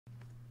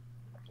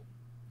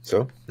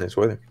So, nice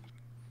weather.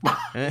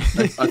 I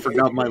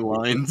forgot my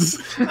lines.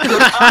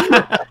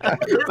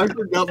 I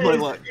forgot my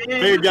line.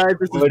 Hey guys,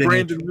 this is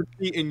Brandon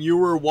Ritchie, and you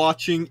were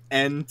watching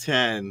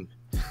N10.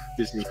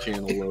 Disney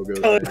Channel logo.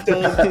 Dun,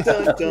 dun,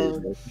 dun,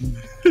 dun.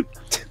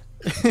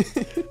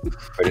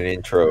 What an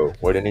intro.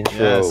 What an intro.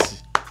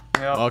 Yes.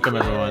 Yep. Welcome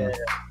everyone.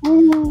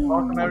 Welcome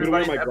I'm gonna wear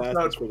everybody my to glasses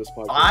episode for this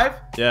podcast. 5.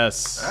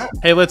 Yes. Alright.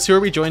 Hey, who are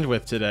we joined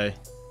with today?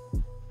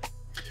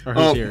 Or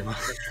who's here?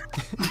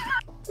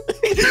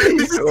 This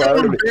is so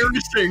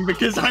embarrassing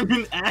because I'm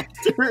an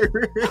actor.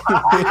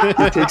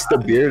 He takes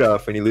the beard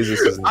off and he loses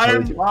his I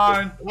am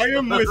intelligence. I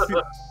am with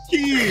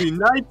Key,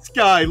 Night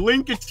Sky,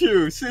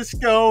 Linkatu,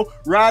 Cisco,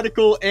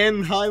 Radical,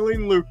 and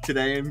Hylian Luke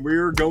today, and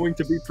we're going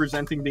to be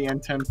presenting the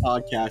N10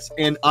 podcast.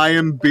 And I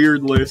am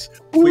beardless.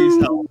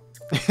 Please help.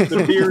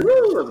 The beard.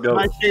 Let's go.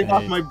 I shaved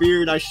off my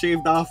beard. I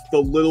shaved off the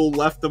little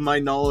left of my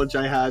knowledge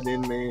I had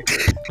in me.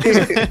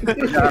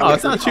 Oh,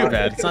 it's not too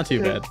bad. It's not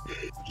too bad.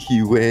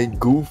 He went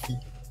goofy.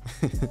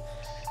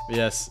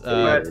 Yes.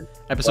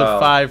 Episode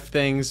 5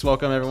 things.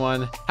 Welcome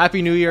everyone.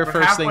 Happy New Year. We're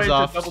First halfway things to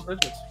off. double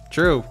digits.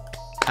 True.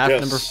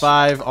 Yes. Number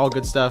 5. All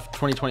good stuff.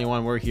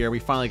 2021. We're here. We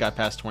finally got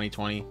past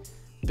 2020.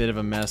 Bit of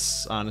a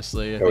mess,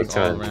 honestly. I think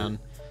all around.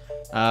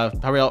 How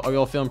are we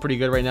all feeling pretty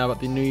good right now about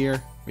the new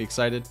year? We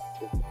excited?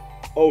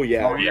 Oh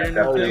yeah. Oh, yeah.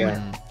 Oh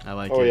yeah. I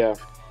like Oh it. yeah.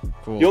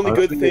 Cool. The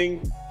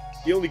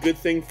only good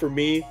thing for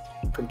me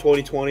from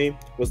 2020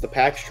 was the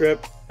PAX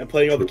trip and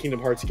playing all the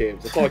Kingdom Hearts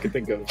games. That's all I could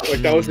think of. Like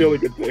that was the only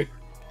good thing.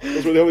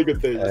 Those were the only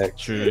good things.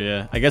 True.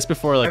 Yeah. I guess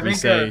before I we think,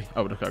 say.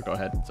 Oh, go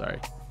ahead. Sorry.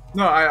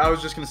 No, I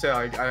was just gonna say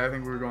like I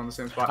think we were going the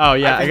same spot. Oh,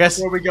 yeah, think I guess-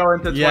 before we go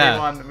into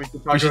 21, we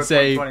should talk should about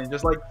say- 2020.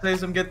 Just like say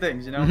some good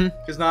things, you know, Mhm.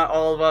 because not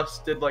all of us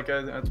did like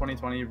a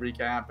 2020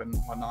 recap and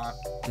whatnot.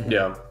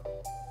 Yeah.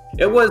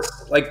 It was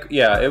like,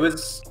 yeah, it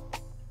was.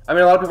 I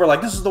mean, a lot of people are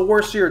like, this is the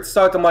worst year. It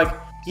sucked. I'm like,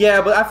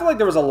 yeah, but I feel like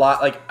there was a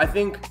lot. Like, I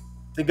think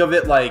of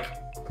it like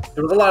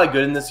there was a lot of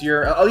good in this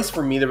year. At least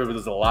for me, there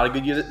was a lot of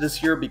good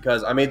this year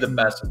because I made the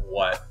best of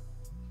what,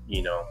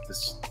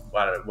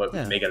 what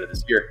we make out of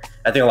this year.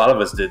 I think a lot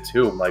of us did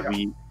too. Like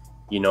we,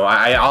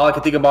 I all I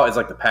could think about is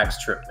like the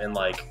PAX trip and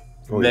like,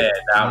 man,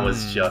 that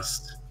was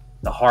just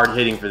the hard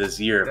hitting for this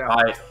year.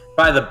 Yeah.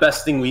 Probably the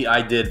best thing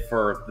I did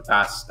for the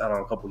past, I don't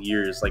know, a couple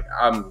years. Like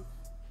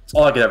it's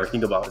all I could ever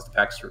think about is the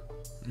PAX trip.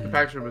 The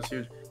PAX trip was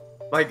huge.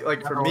 Like for I'm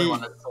the only me, one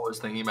that's always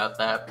thinking about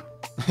that.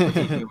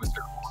 It was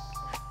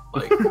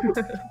like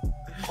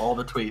all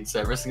the tweets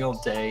every single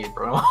day,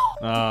 bro.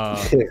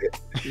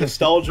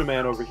 Nostalgia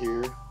man over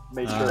here.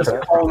 Made sure of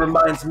that. All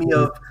reminds me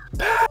of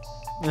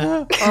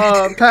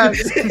PAX.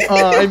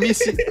 I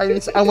miss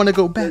it. I want to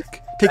go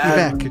back. Take me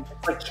back.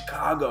 It's like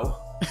Chicago.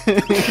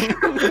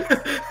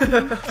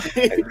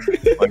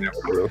 Whatever,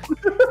 bro.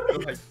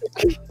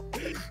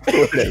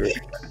 Whatever.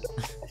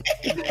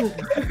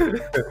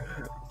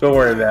 Don't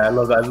worry, man. I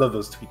love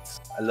those tweets.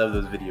 I love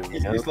those videos.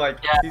 he's like,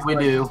 Yeah, he's we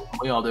like, do.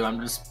 We all do. I'm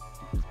just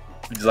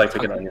I just like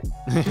picking on you.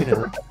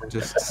 I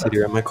just sit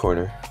here in my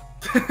corner.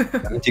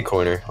 Empty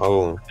corner, all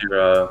alone.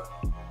 Your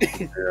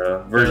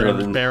version of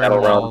the Barren battle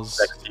round walls.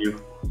 next to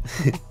you.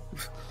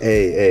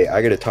 Hey,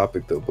 I got a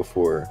topic though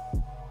before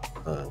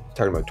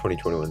talking about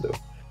 2021 though.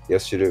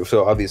 Yesterday,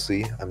 so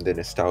obviously I'm the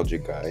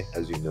nostalgic guy,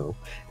 as you know,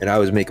 and I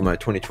was making my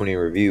 2020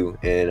 review,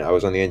 and I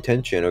was on the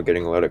N10 channel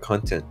getting a lot of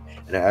content,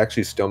 and I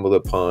actually stumbled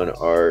upon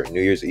our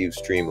New Year's Eve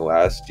stream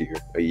a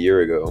year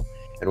ago,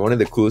 and one of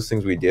the coolest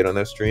things we did on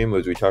that stream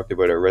was we talked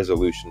about our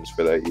resolutions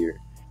for that year,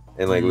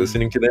 and like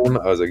listening to them,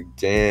 I was like,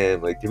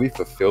 damn, like did we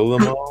fulfill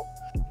them all?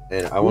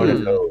 And I want to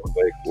know,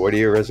 like, what are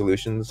your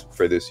resolutions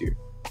for this year?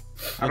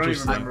 I don't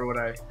even remember what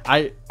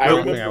I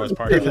don't think I was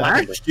part of that.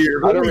 Last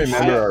year, I don't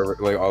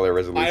remember all our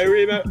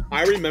resolutions.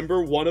 I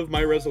remember one of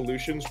my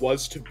resolutions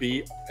was to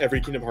beat every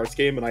Kingdom Hearts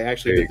game, and I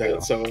actually did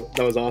that, so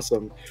that was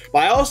awesome. But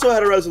I also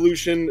had a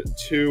resolution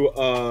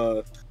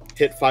to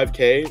hit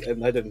 5K,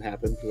 and that didn't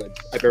happen because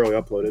I barely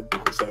uploaded.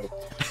 So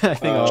I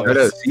think all of Shout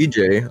us. out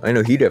CJ. I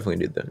know he definitely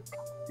did that.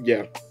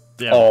 yeah,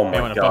 Yeah, Oh they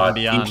my went above god, and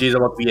beyond. DJ's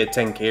about to be at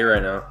 10K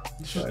right now.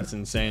 That's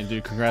insane,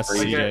 dude. Congrats to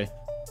Crazy. CJ.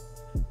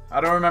 I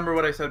don't remember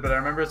what I said, but I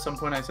remember at some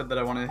point I said that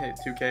I wanted to hit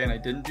 2K and I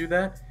didn't do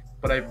that.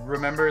 But I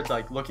remembered,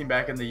 like, looking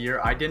back in the year,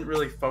 I didn't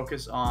really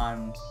focus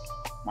on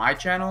my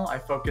channel. I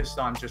focused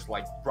on just,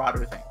 like,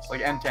 broader things,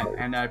 like N10.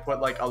 And I put,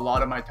 like, a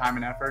lot of my time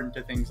and effort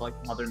into things like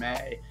Mother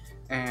May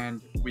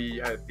and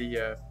the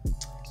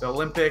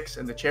Olympics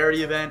and the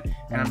charity event.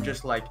 And I'm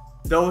just like,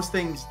 those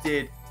things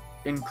did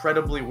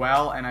incredibly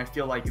well, and I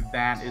feel like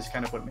that is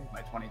kind of what made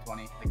my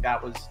 2020. Like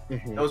that was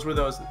those were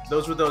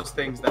those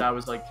things that I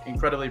was like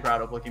incredibly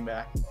proud of looking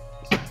back.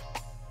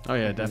 Oh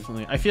yeah,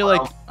 definitely. I feel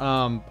like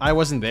I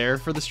wasn't there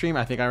for the stream.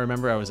 I think I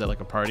remember I was at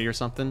like a party or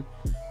something.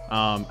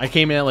 I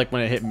came in like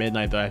when it hit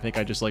midnight though. I think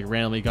I just like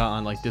randomly got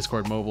on like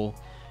Discord mobile,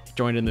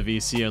 joined in the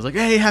VC. I was like,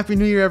 hey, Happy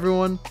New Year,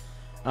 everyone.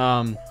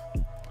 And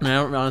I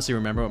don't honestly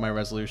remember what my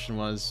resolution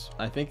was.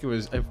 I think it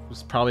was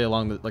probably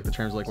along the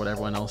terms of like what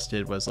everyone else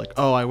did was like,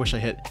 oh, I wish I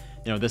hit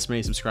this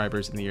many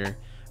subscribers in the year.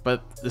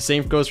 But the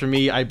same goes for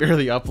me. I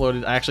barely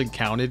uploaded. I actually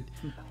counted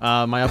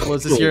my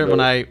uploads this year.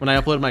 When I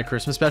uploaded my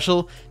Christmas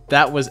special,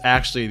 that was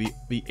actually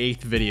the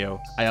 8th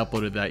video I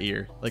uploaded that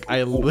year. Like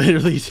I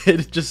literally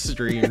did just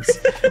streams,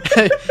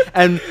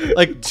 and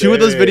like 2 of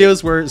those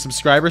videos were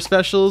subscriber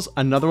specials.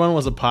 Another one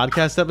was a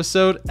podcast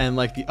episode, and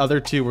like the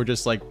other 2 were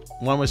just like,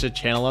 one was a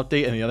channel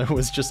update, and the other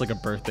was just like a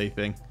birthday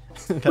thing.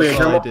 That's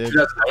Wait, all I did.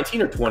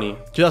 2019 or 20?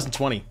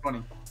 2020.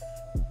 20.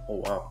 Oh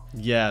wow.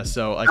 Yeah,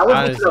 so like That was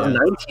honestly,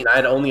 2019. I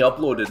had only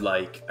uploaded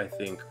like I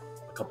think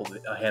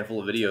a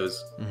handful of videos.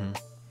 Mhm.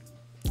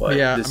 But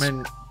yeah, this- I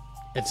mean,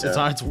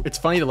 it's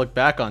funny to look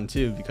back on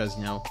too, because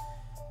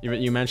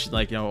you mentioned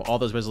like all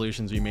those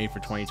resolutions we made for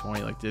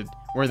 2020, like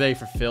were they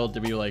fulfilled?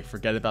 Did we like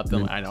forget about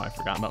them? I know I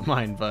forgot about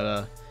mine,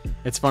 but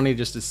it's funny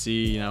just to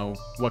see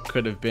what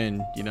could have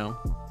been,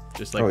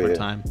 just like for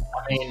time.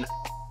 I mean,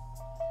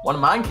 one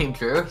of mine came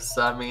true,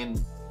 so I mean,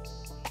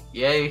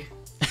 yay.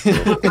 You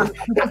had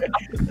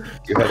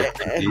a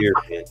good year,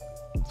 man.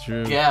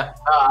 True. Yeah,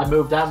 I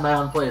moved out of my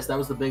own place. That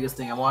was the biggest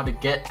thing. I wanted to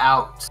get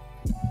out.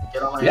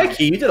 Get on my yeah, own.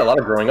 Key, you did a lot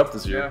of growing up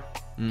this year.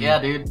 Yeah,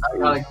 dude. I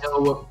gotta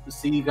go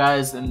see you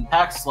guys. And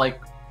PAX, like,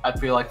 I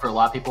feel like for a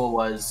lot of people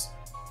was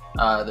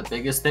the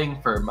biggest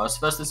thing for most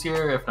of us this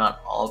year, if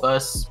not all of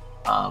us.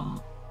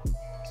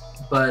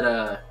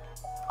 But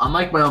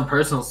unlike my own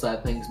personal side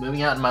of things,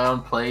 moving out in my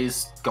own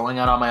place, going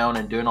out on my own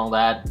and doing all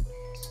that,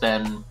 it's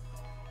been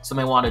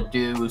something I want to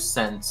do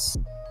since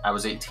I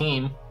was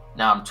 18.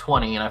 Now I'm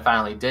 20 and I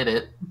finally did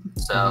it.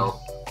 So,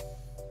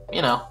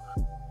 I'm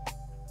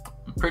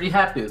pretty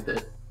happy with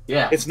it.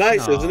 Yeah. It's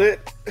nice, Aw. isn't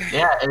it?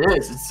 Yeah, it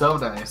is. It's so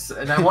nice.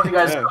 And I want you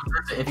guys to come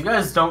visit. If you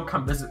guys don't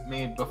come visit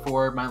me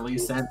before my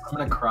lease ends, I'm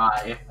going to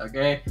cry,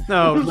 okay?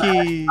 No,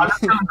 he.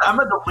 I'm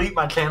going to delete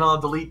my channel,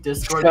 delete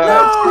Discord.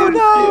 No,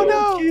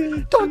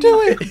 don't do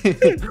it.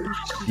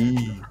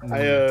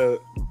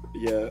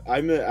 I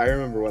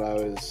remember when I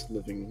was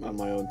living on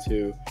my own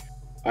too.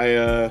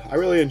 I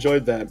really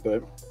enjoyed that,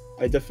 but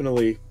I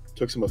definitely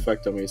took some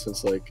effect on me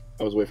since like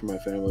I was away from my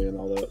family and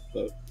all that.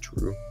 But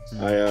True.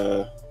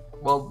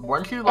 Well,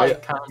 weren't you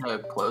like kind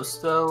of close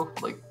though?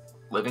 Like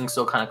living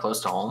still kind of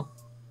close to home?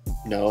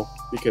 no,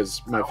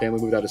 because my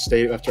family moved out of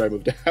state after I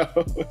moved out.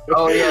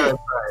 Oh yeah, that's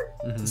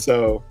right. Mhm.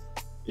 So,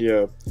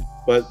 yeah,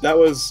 but that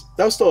was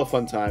still a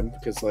fun time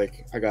because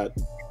like I got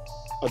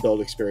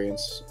adult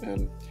experience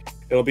and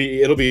it'll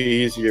be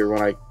easier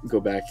when I go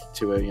back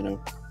to it,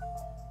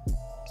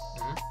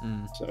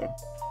 Mm. So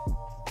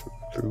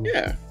True.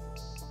 yeah.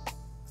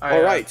 I,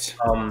 All right.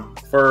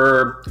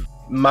 For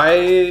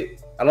I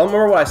don't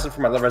remember what I said for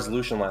my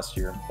resolution last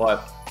year,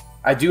 but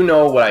I do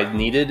know what I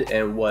needed,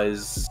 and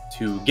was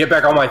to get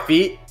back on my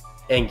feet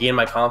and gain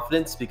my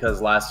confidence,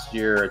 because last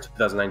year,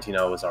 2019,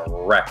 I was a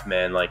wreck,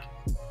 man. Like,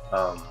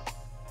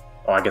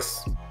 I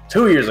guess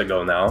 2 years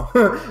ago now,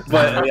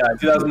 but yeah,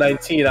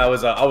 2019, I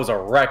was a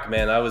wreck,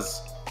 man. I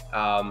was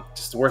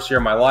just the worst year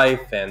of my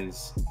life, and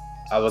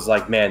I was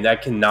like, man,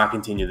 that cannot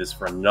continue this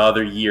for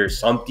another year.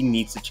 Something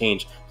needs to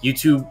change.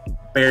 YouTube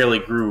barely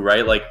grew,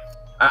 right? Like,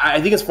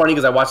 I think it's funny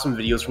because I watched some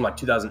videos from like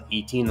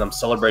 2018 and I'm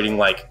celebrating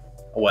like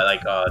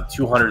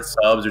 200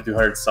 subs or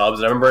 300 subs.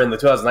 And I remember in the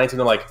 2019,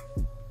 I'm like,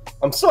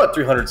 I'm still at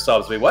 300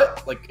 subs. Wait,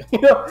 what? Like,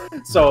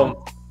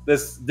 So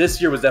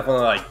this year was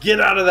definitely like, get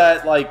out of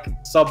that like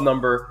sub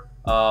number.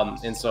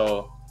 And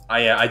so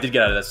I did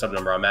get out of that sub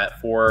number. I'm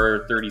at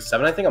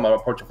 437. I think I'm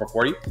approaching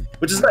 440,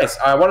 which is nice.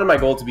 I wanted my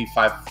goal to be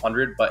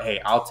 500, but hey,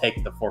 I'll take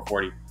the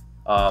 440.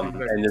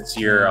 And this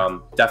year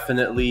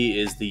definitely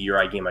is the year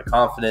I gained my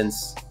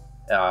confidence.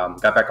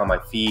 Got back on my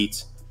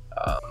feet.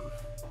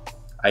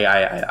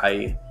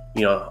 I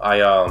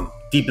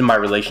deepened my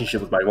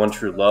relationship with my one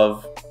true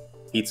love,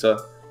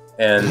 pizza,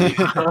 and Wait,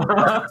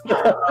 what?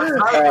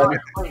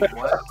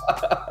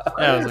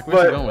 Yeah, I was like,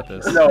 where's he going with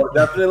this? no,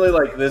 definitely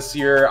like this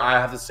year I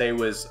have to say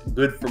was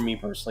good for me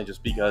personally,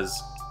 just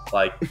because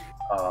like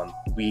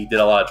we did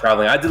a lot of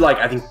traveling. I did like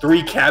I think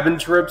 3 cabin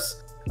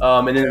trips,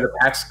 and then the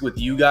PAX with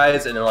you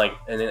guys, and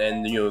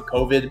then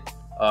COVID.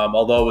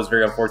 Although it was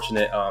very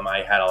unfortunate,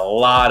 I had a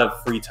lot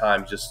of free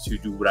time just to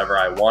do whatever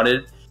I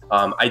wanted.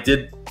 I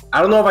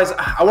don't know if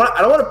I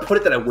don't want to put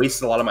it that I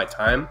wasted a lot of my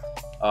time,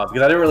 because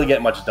I didn't really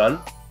get much done.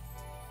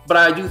 But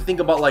I do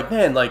think about like,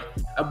 man, like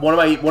one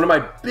of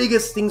my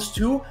biggest things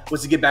too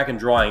was to get back in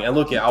drawing. And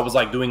look, I was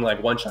like doing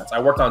like one shots.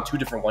 I worked on 2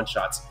 different one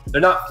shots. They're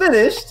not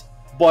finished,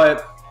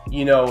 but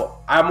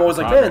I'm always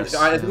like, Progress.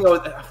 man,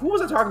 who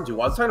was I talking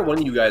to? I was talking to one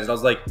of you guys, and I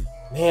was like,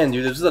 man,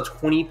 dude, this is a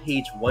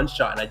 20-page one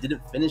shot, and I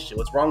didn't finish it.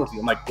 What's wrong with you?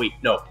 I'm like, wait,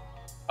 no,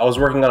 I was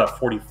working on a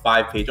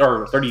 45-page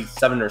or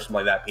 37 or something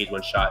like that page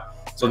one shot.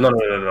 So no.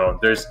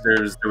 There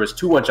was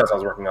 2 one shots I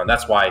was working on.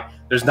 That's why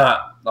there's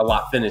not a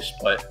lot finished,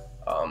 but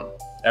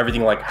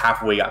everything like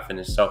halfway got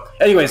finished. So,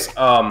 anyways,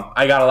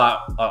 I got a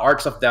lot of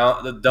art stuff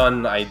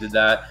done. I did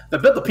that. I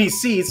built the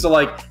PC, so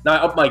like now I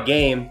upped my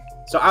game.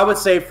 So I would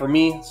say for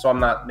me, so I'm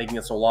not making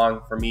it so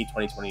long. For me,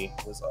 2020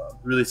 was a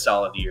really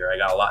solid year. I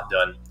got a lot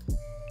done.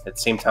 At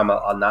the same time,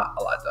 not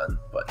a lot done,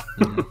 but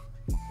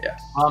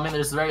Well, I mean,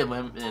 there's very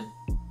limited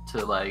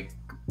to like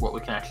what we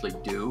can actually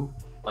do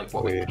like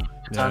what we Yeah. can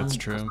Yeah, done. that's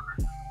true.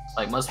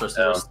 Like most of us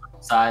do is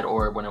outside,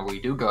 or whenever we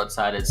do go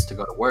outside, it's to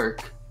go to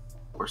work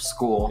or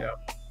school.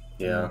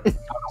 Yeah. I don't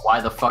know why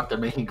the fuck they're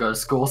making you go to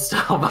school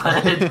still, but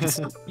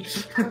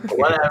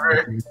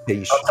whatever.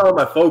 I'm telling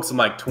my folks, I'm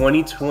like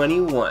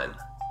 2021.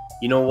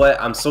 You know what?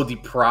 I'm so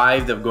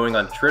deprived of going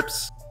on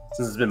trips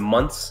since it's been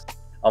months.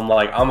 I'm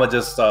like, I'm gonna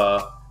just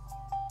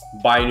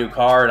buy a new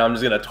car and I'm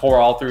just gonna tour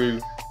all through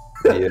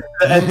the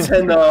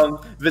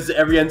N10. Visit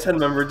every N10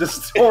 member,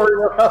 just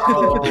tour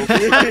around.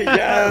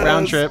 Yes.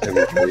 Round trip.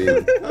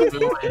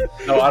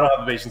 No, I don't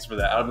have the patience for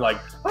that. I'm like,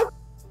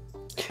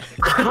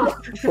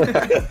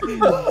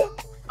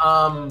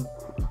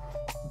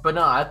 But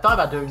no, I thought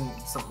about doing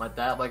something like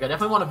that. Like, I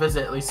definitely want to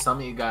visit at least some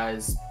of you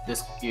guys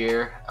this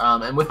year.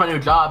 And with my new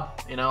job,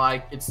 you know,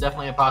 it's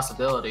definitely a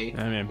possibility.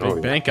 I mean, Oh, big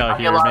yeah. bank out I get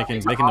a here lot of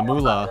making things the off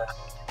moolah.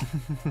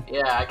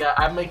 Yeah,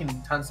 I'm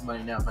making tons of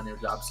money now with my new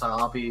job, so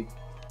I'll be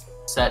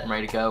set and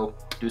ready to go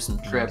do some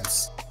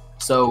trips.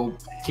 So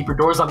keep your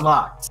doors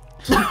unlocked.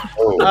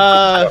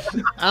 I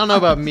don't know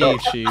about me,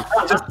 Chief.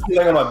 just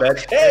laying on my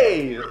bed.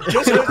 Hey!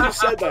 Just because you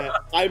said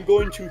that, I'm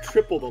going to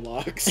triple the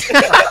locks.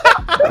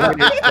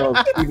 Oh,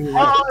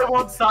 it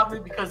won't stop me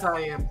because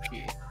I am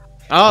key.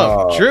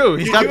 Oh, true.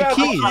 He's You got do the have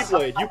keys. a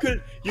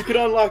keyblade. You could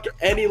unlock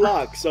any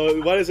lock. So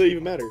why does it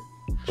even matter?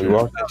 We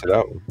walked into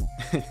that one.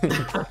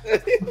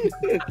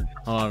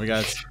 Hold on, we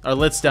got our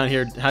lists down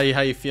here. How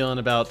you feeling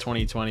about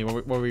 2020?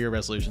 What were your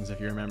resolutions, if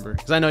you remember?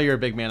 Because I know you're a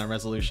big man on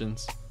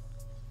resolutions.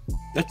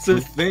 That's the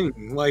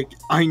thing. Like,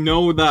 I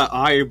know that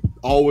I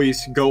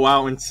always go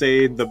out and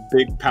say the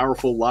big,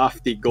 powerful,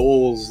 lofty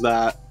goals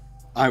that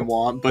I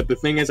want, but the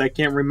thing is, I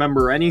can't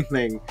remember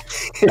anything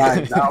that I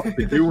have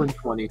to do in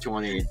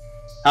 2020.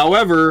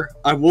 However,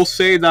 I will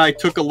say that I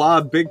took a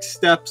lot of big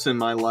steps in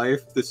my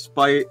life,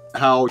 despite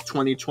how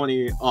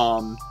 2020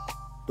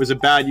 was a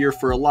bad year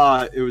for a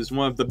lot. It was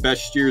one of the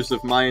best years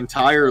of my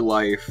entire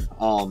life.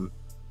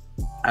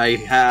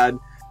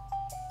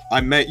 I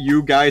met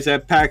you guys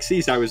at PAX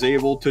East. I was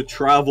able to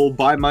travel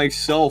by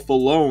myself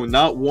alone,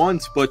 not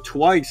once but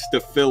twice to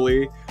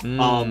Philly.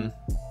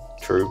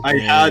 True.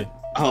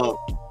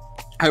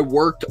 I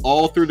worked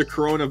all through the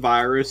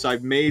coronavirus.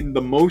 I've made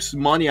the most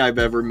money I've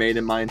ever made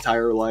in my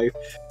entire life,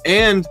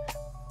 and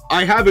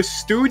I have a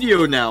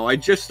studio now. I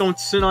just don't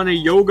sit on a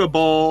yoga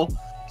ball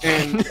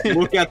and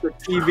look at the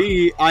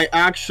TV. I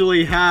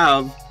actually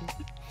have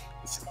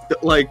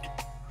like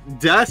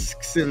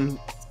desks and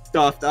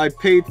stuff. I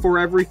paid for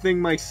everything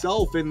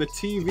myself, and the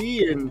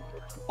TV and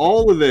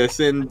all of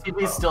this, and The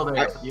TV's still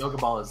there, but the yoga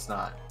ball is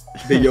not.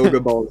 the yoga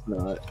ball is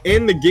not,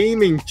 and the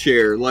gaming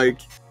chair. Like,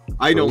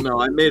 I don't know.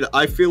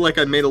 I feel like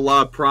I made a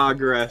lot of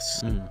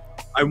progress.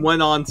 I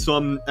went on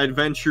some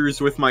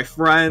adventures with my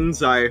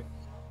friends. I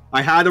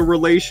had a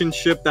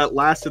relationship that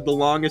lasted the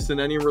longest in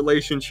any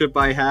relationship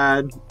I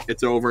had.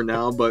 It's over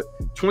now, but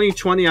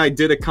 2020 I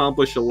did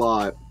accomplish a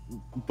lot,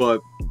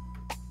 but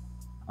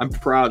I'm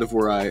proud of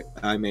where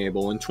I'm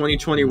able. In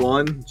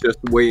 2021, just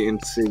wait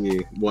and see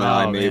what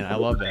I'm able. I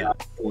love that.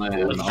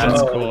 Plan.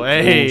 That's cool.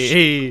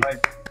 Hey,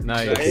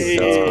 nice.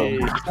 Hey.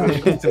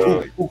 That's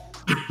cool.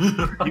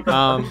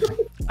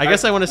 I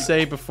guess I want to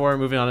say before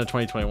moving on to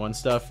 2021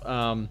 stuff.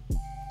 I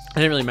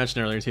didn't really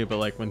mention it earlier too, but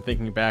like when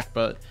thinking back,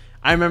 but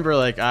I remember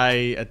like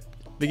at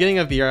the beginning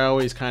of the year,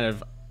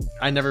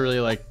 I never really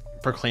like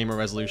proclaim a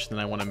resolution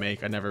that I want to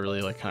make. I never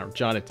really like kind of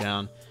jot it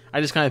down.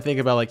 I just kind of think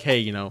about like, hey,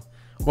 you know,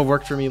 what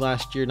worked for me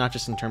last year, not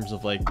just in terms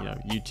of like, you know,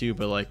 YouTube,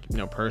 but like, you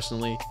know,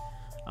 personally.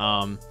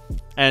 And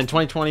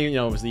 2020, you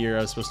know, was the year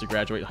I was supposed to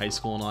graduate high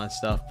school and all that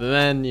stuff. But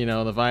then, you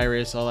know, the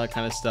virus, all that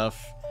kind of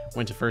stuff.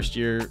 Went to first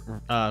year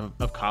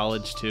of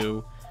college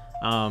too.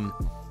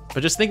 But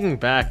just thinking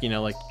back, you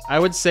know, like I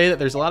would say that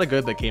there's a lot of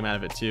good that came out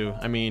of it too.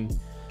 I mean,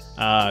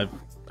 I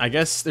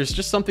guess there's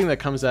just something that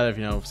comes out of,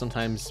 you know,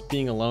 sometimes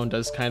being alone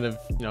does kind of,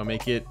 you know,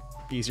 make it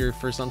easier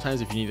for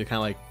sometimes if you need to kind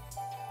of like,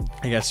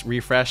 I guess,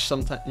 refresh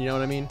sometimes, you know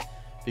what I mean?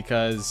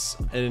 Because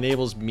it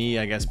enables me,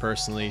 I guess,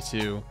 personally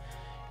to,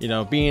 you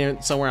know,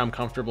 being somewhere I'm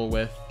comfortable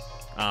with,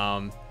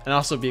 and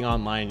also being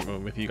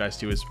online with you guys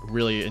too is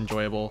really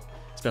enjoyable,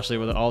 especially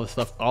with all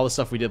the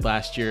stuff we did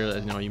last year.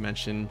 You know, you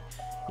mentioned,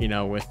 you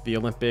know, with the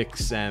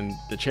Olympics and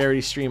the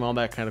charity stream, all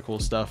that kind of cool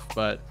stuff.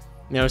 But,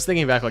 you know, I was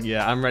thinking back, like,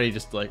 yeah, I'm ready,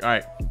 just like, all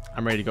right,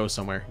 I'm ready to go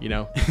somewhere, you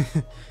know?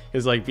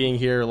 Because like being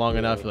here long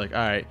enough, you're like,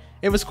 all right,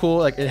 it was cool,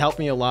 like it helped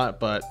me a lot,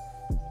 but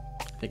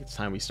I think it's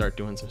time we start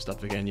doing some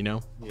stuff again, you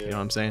know? Yeah. You know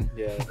what I'm saying?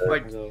 Yeah.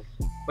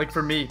 Like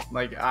for me,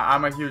 like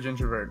I'm a huge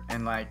introvert,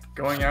 and like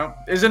going out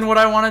isn't what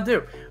I want to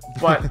do.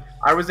 But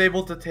I was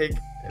able to take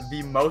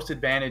the most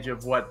advantage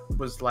of what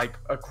was like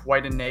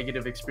quite a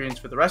negative experience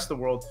for the rest of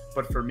the world.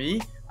 But for me,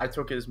 I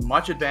took as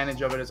much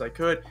advantage of it as I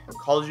could,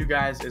 called you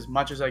guys as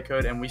much as I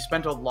could, and we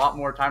spent a lot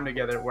more time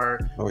together where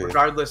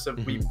regardless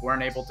of we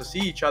weren't able to see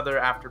each other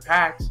after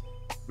PAX,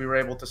 we were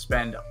able to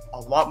spend a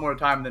lot more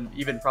time than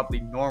even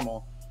probably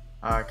normal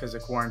because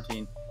of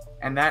quarantine.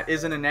 And that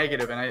isn't a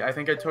negative, and I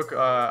think I took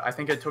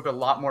a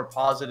lot more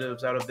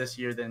positives out of this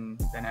year than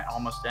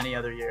almost any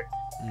other year.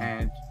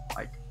 And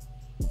like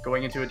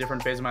going into a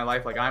different phase of my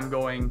life, like I'm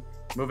going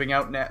moving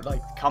out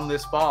like come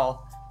this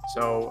fall.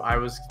 So I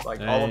was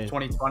like all of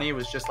 2020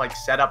 was just like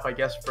set up, I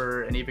guess,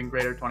 for an even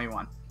greater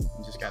 21.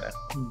 And just gotta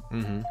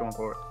going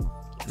forward.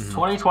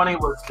 2020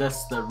 was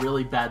just the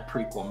really bad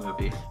prequel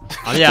movie.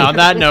 Yeah, on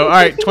that note, all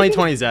right,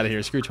 2020 is out of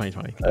here. Screw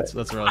 2020. That's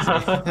what I'll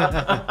say.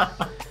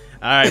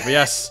 All right, but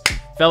yes,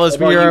 fellas,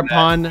 we are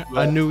upon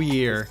a new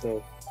year.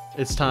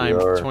 It's time,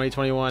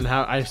 2021.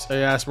 I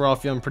guess we're all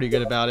feeling pretty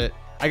good about it.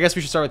 I guess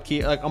we should start with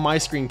Key. Like on my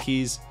screen,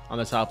 Keys on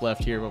the top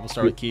left here, but we'll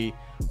start with Key.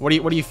 What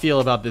do you feel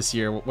about this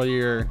year? What do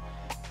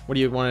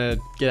you want to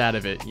get out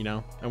of it? You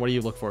know, and what do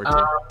you look forward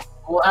to?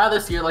 Well, out of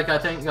this year, like I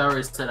think I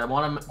already said, I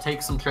want to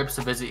take some trips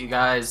to visit you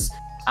guys.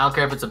 I don't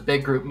care if it's a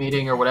big group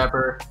meeting or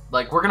whatever.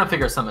 Like we're gonna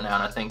figure something out.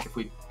 I think if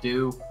we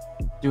do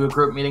a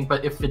group meeting,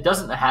 but if it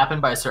doesn't happen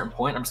by a certain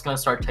point, I'm just gonna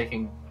start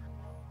taking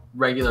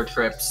regular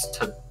trips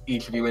to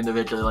each of you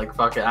individually. Like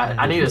fuck it,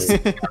 I need to see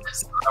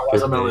this.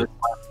 Otherwise, I'm gonna lose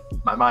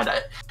my mind.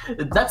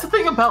 That's the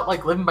thing about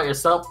like living by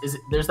yourself is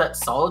there's that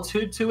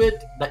solitude to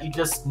it that you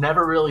just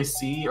never really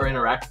see or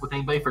interact with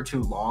anybody for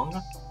too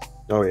long.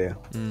 Oh yeah.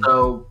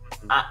 So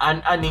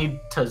I need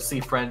to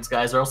see friends,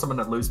 guys, or else I'm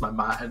gonna lose my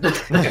mind.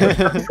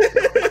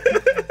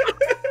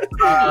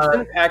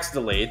 PAX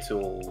delayed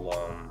till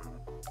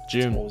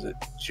June. What was it?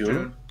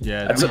 June?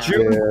 Yeah, That's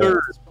June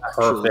 3rd.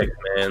 perfect,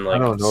 man. Like I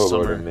don't know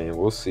summer. about it, man.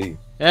 We'll see.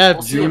 Yeah,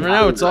 We'll see you never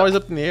about know. it. It's always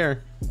up in the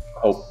air.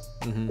 hope.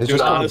 It's just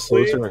getting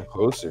honestly- closer and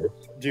closer.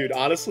 Dude,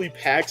 honestly,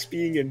 PAX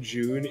being in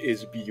June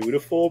is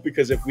beautiful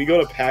because if we go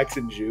to PAX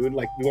in June,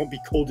 like we won't be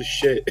cold as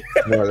shit.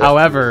 No, that's-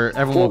 However,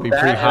 everyone will be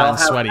pretty hot and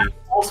sweaty.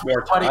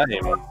 More time.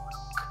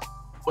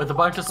 With a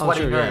bunch of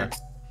sweaty sure, yeah. nerds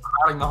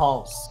crowding the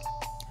halls.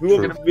 We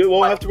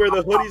won't have to wear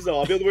the hoodies though.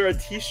 I'll be able to wear a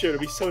t-shirt.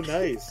 It'll be so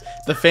nice.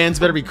 The fans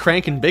better be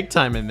cranking big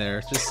time in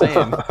there. Just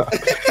saying.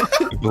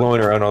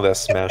 blowing around all that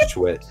smashed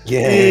sweat.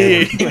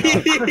 Yeah.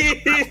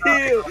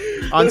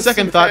 On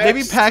second thought,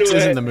 maybe PAX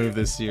sweat. isn't the move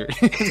this year.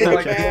 You could No,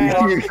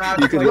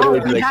 literally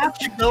we like, have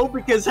to go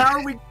because how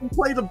are we going to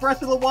play the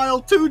Breath of the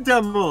Wild 2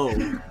 demo?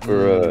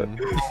 for,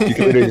 you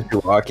could literally be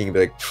walking and be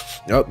like,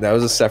 nope, that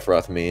was a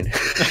Sephiroth main.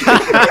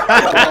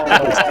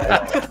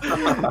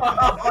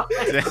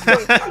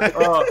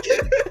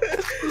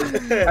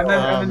 And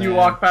then you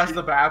walk past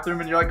the bathroom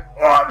and you're like,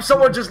 oh,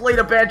 someone just laid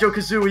a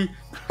Banjo-Kazooie.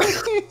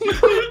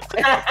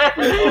 That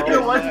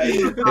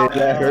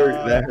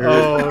hurt. That hurt.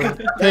 Oh,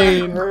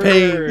 pain,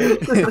 pain.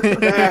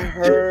 That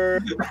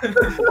hurt.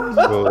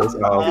 Bro, that's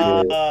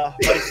awful.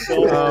 My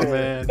soul. Oh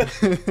man.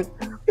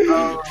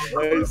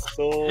 My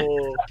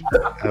soul.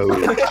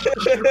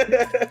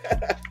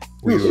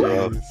 We were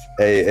off.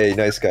 Hey,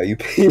 nice guy. You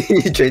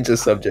changed the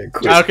subject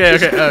quick. Okay.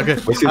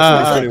 What's your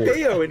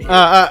Mayo in here.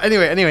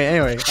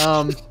 Anyway.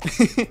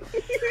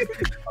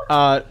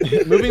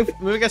 Moving.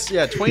 I guess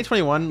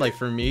 2021. Like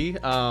for me,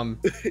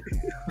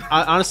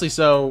 honestly,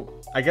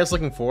 so I guess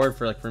looking forward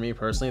for me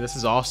personally, this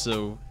is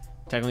also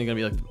technically gonna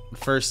be like the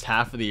first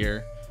half of the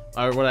year,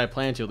 or what I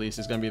plan to at least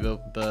is gonna be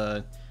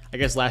the I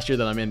guess last year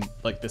that I'm in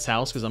like this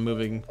house because I'm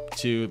moving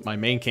to my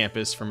main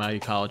campus for my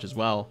college as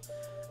well.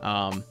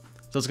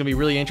 So it's gonna be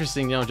really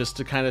interesting, just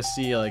to kind of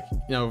see like,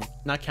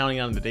 not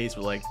counting on the dates,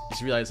 but like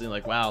just realizing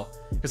like, wow,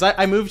 because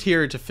I moved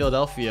here to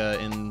Philadelphia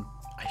in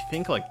I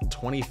think like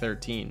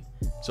 2013.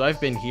 So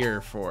I've been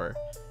here for,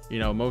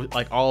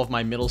 like all of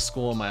my middle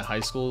school and my high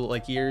school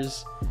like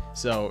years.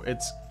 So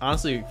it's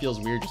honestly, it feels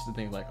weird just to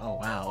think like, oh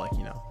wow, like,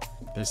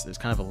 there's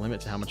kind of a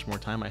limit to how much more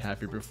time I have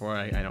here before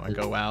I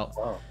go out.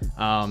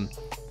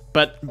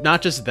 But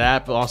not just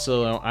that, but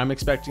also I'm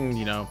expecting,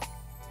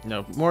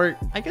 more,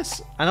 I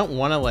guess I don't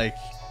want to like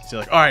say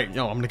like, all right, I'm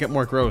gonna get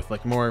more growth,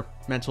 like more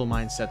mental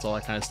mindsets, all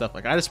that kind of stuff.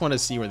 Like I just want to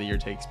see where the year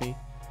takes me.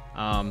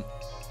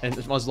 And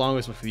as long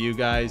as with you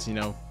guys,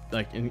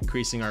 like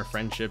increasing our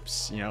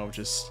friendships,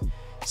 just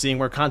seeing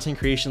where content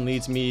creation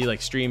leads me,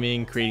 like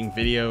streaming, creating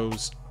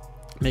videos,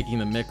 making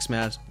the mix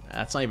match.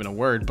 That's not even a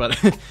word, but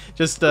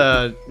just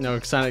kind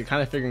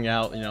of figuring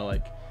out,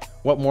 like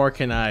what more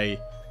can I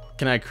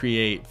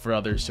create for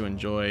others to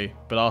enjoy,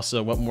 but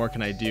also what more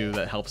can I do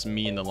that helps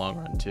me in the long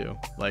run too,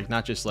 like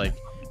not just like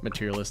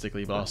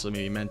materialistically, but also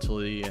maybe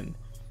mentally and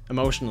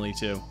emotionally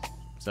too.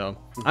 So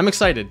I'm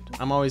excited.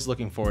 I'm always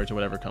looking forward to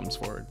whatever comes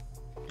forward.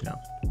 So,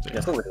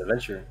 That sounds like an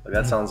adventure. Like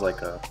that sounds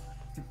like a,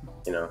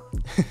 yeah.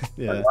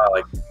 like, wow,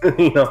 like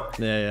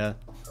Yeah.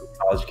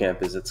 college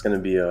campus. It's gonna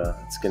be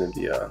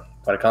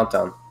quite a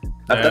countdown.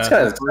 That's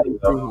kind of exciting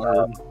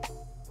though.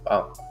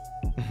 Wow.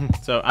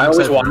 So I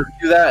always wanted to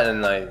do that,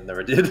 and I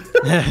never did.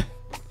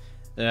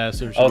 Yeah,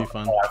 so it should be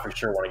fun. I for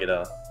sure want to get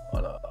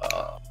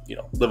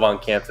live on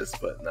campus,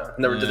 but no,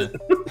 never did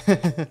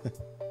it.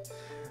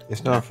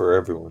 It's not for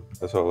everyone.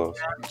 That's all I'll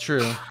say.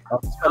 True. It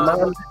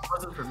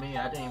wasn't for me.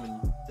 I didn't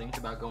even think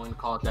about going to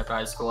college after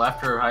high school.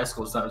 After high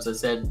school starts, I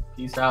said,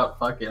 "Peace out,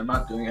 fuck it. I'm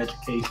not doing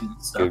education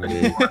stuff Good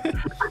anymore."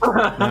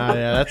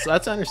 Yeah,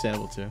 that's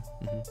understandable too.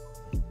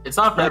 It's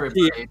not for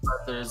everybody,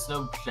 but there's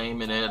no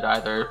shame in it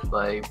either.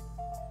 Like,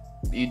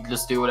 you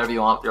just do whatever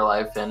you want with your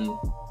life and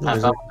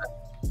have fun.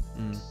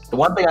 The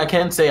one thing I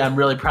can say I'm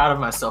really proud of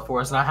myself for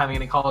is not having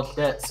any college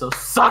debt. So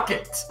suck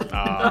it.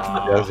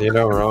 Yes, you're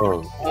not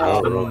wrong. You're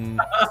not wrong.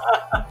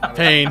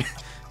 Pain.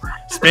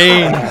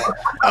 Spain.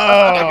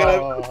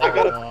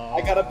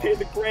 I gotta pay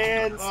the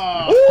grants.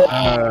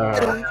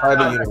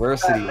 Private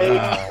university.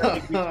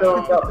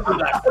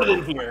 Put it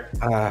in here.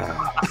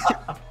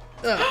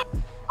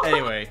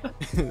 Anyway,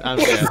 I'm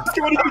sad.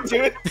 What are you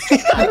doing?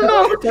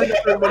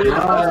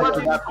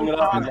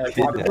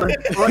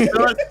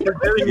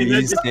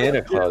 He's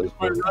Santa Claus.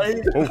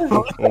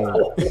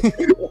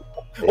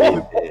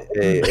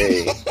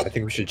 Hey, I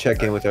think we should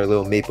check in with our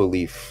little Maple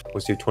Leaf.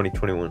 What's your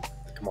 2021?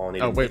 Come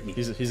on, Oh wait,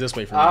 he's this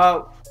way from me.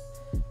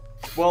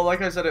 Well,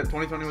 like I said,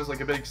 2020 was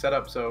like a big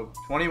setup. So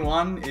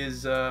 21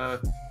 is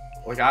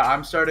like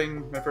I'm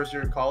starting my first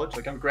year of college.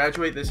 Like I'm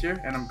graduate this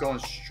year, and I'm going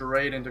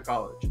straight into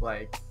college.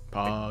 Like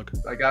Pog.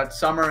 I got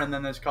summer and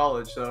then there's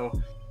college. So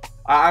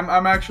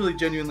I'm actually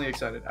genuinely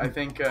excited. I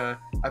think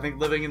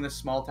living in this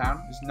small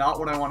town is not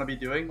what I want to be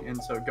doing,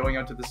 and so going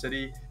out to the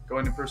city,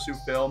 going to pursue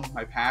film,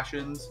 my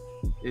passions,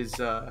 is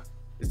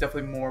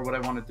definitely more what I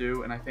want to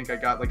do. And I think I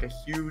got like a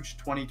huge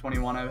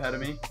 2021 ahead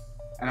of me.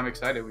 And I'm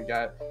excited. We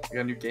got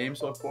new games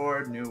to look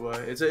forward. New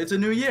it's a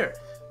new year.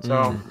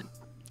 So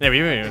yeah, we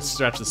haven't even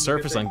scratched the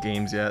surface on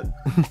games yet.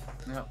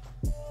 yeah.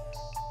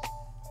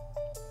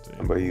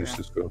 How about you,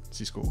 Cisco?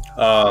 C-School.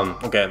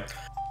 Okay.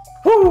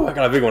 Whew, I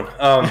got a big one.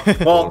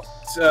 Well,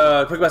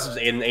 quick message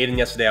to Aiden. Aiden,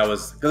 yesterday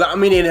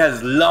Aiden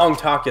has long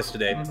talk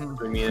yesterday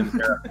between me and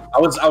Sarah. I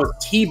was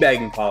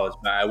teabagging college,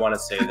 but I want to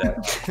say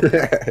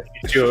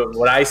that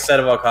what I said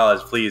about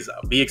college, please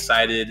be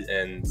excited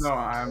and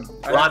lots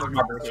of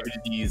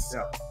opportunities.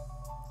 Yeah.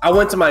 I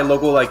went to my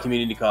local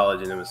community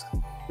college, and it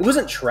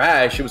wasn't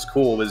trash. It was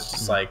cool. It was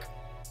just like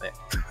I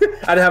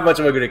didn't have much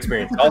of a good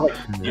experience. I was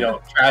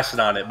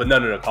trashing on it, but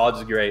no. College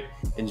is great.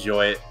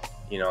 Enjoy it.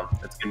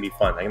 It's gonna be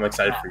fun. I'm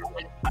excited for you.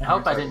 I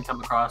hope I didn't come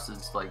across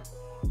as like,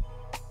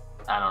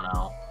 I don't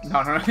know.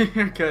 No,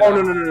 you're good.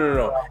 Oh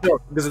no!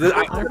 Because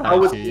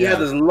we had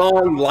this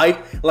long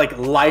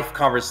life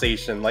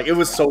conversation. Like it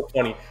was so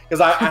funny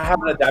because I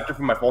have an adapter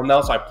for my phone now,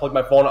 so I plugged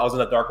my phone. I was in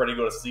the dark, ready to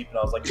go to sleep, and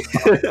I was like,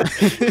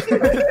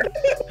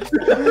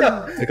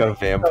 like a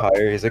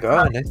vampire. He's like,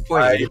 oh, nice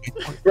point.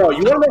 Bro,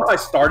 you want to know how I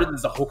started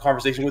this whole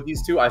conversation with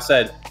these two? I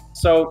said,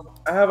 so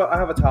I have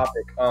a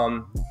topic.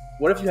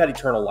 What if you had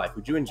eternal life?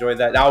 Would you enjoy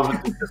that?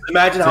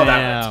 Imagine how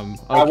that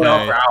went. I went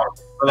on for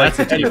hours. That's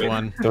a deep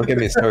one. Don't get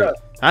me started.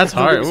 That's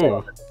hard.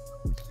 Ooh.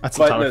 That's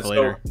a topic for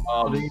later.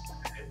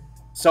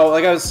 So,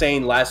 like I was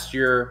saying, last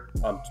year,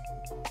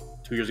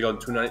 2 years ago,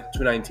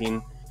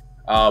 2019,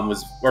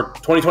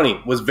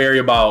 2020 was very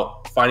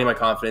about finding my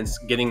confidence,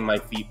 getting my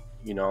feet,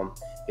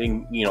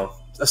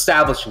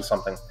 establishing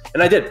something,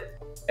 and I did,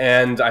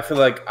 and I feel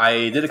like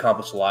I did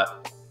accomplish a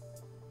lot.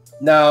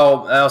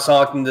 Now, I was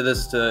talking to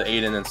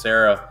Aiden and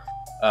Sarah.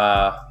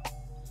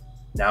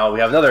 Now we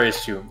have another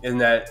issue in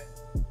that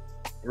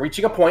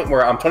reaching a point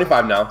where I'm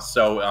 25 now,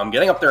 so I'm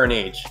getting up there in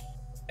age,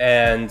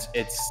 and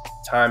it's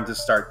time to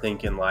start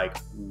thinking like,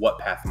 what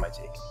path am I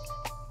taking?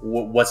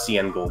 What's the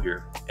end goal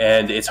here?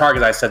 And it's hard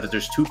because I said that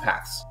there's two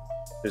paths.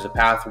 There's a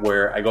path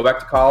where I go back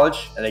to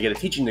college and I get a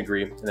teaching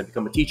degree and I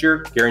become a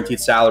teacher,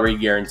 guaranteed salary,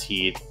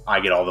 guaranteed I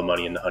get all the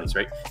money and the honeys,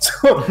 right?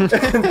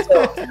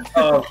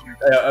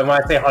 And when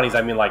I say honeys,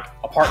 I mean like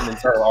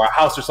apartments or a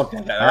house or something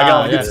like that.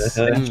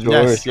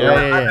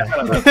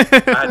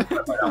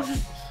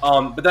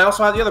 But then I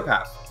also have the other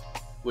path,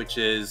 which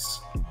is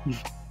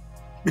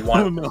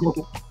wanting to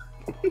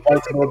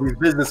build these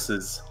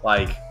businesses,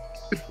 like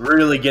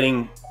really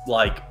getting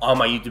on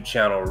my YouTube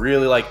channel,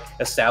 really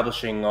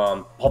establishing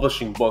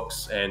publishing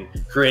books and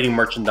creating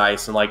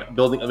merchandise and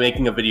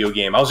making a video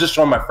game. I was just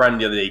showing my friend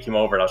the other day. He came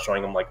over and I was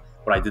showing him what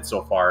I did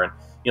so far and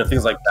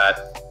things like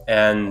that.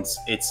 And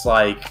it's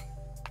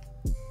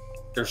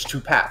there's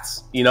two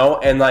paths,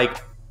 and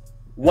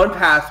one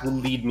path will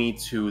lead me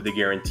to the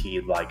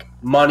guaranteed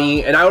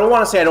money, and I don't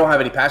want to say I don't have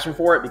any passion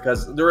for it,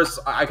 because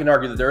I can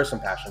argue that there is some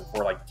passion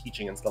for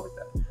teaching and stuff like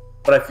that,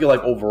 but I feel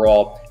like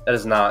overall that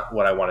is not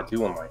what I want to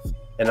do in life.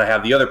 And I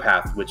have the other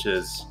path, which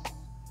is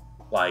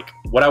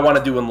what I want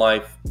to do in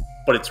life,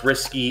 but it's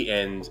risky,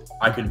 and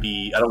I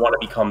don't want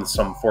to become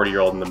some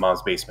 40-year-old in the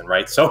mom's basement,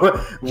 right? So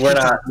we're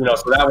not,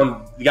 so that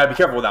one, you gotta be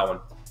careful with that one.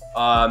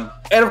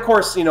 And of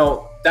course,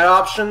 that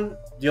option,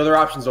 the other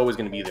option is always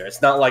going to be there.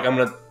 It's not like I'm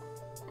going to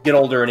get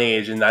older in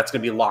age and that's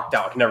going to be locked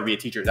out. I can never be a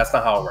teacher. That's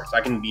not how it works.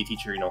 I can be a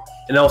teacher,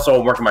 and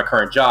also working my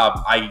current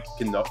job, I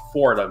can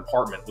afford an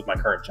apartment with my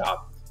current job.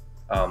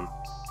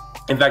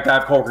 In fact, I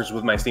have coworkers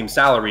with my same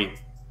salary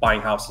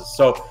buying houses.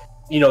 So,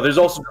 there's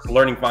also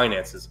learning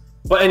finances.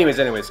 But anyways,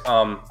 so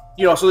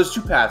there's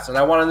two paths, and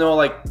I want to know,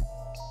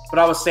 what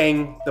I was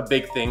saying, the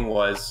big thing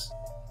was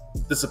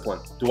discipline.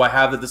 Do I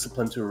have the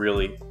discipline to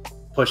really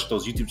push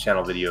those YouTube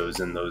channel videos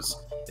and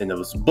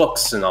those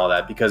books and all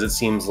that? Because it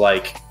seems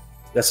like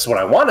that's what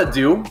I want to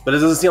do, but it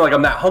doesn't seem like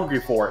I'm that hungry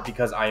for it,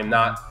 because I am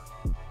not,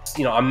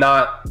 I'm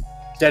not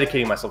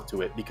dedicating myself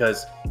to it,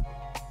 because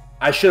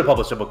I should have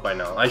published a book by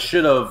now. I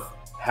should have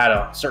had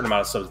a certain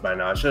amount of subs by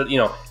now. I should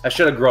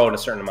have grown a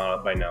certain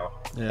amount by now.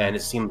 Yeah. And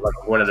it seemed like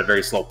I'm going at a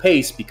very slow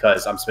pace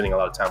because I'm spending a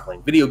lot of time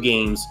playing video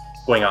games,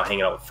 going out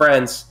hanging out with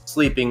friends,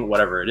 sleeping,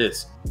 whatever it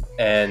is.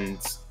 And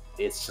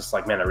it's just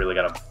like, man, I really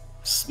gotta,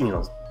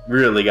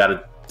 really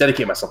gotta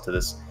dedicate myself to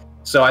this.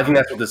 So I think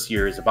that's what this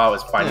year is about: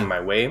 is finding my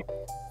way,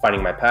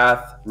 finding my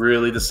path,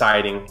 really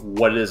deciding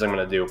what it is I'm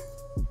gonna do.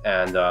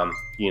 And I'm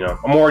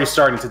already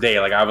starting today.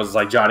 Like I was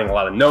like jotting a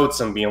lot of notes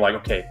and being like,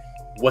 okay,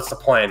 what's the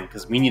plan?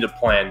 Because we need a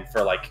plan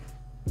for like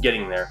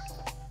getting there.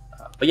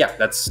 But yeah,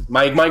 that's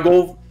my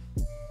goal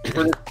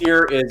for this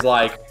year is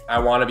like I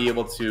want to be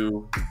able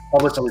to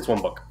publish at least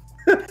one book.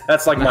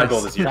 That's like my goal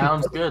this year.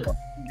 Sounds good.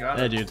 Got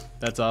Yeah, it. dude,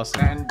 that's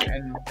awesome. And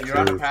you're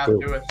on a path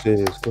to it.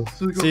 Cisco.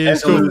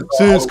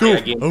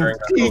 Cisco.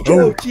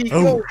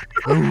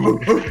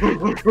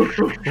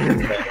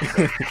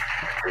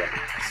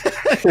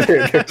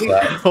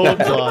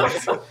 Hold on.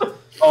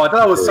 Oh, I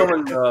thought it was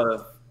someone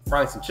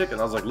frying some chicken.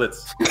 I was like,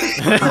 Litz. Hey,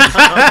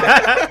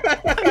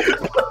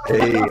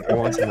 I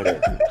want some of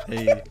that.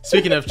 Hey,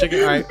 speaking of chicken,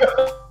 all right,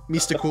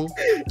 Mr. Cool.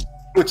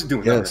 What you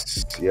doing?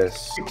 Yes.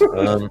 All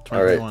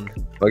right. 21.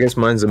 I guess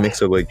mine's a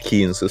mix of like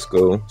Key and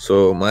Cisco.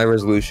 So my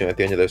resolution at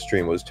the end of that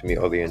stream was to meet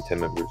all the N10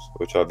 members,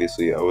 which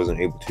obviously I wasn't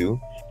able to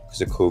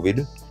because of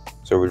COVID.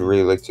 So I would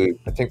really like to.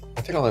 I think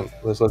I'll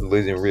let's let the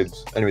lazy and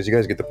ribs. Anyways, you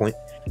guys get the point.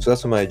 So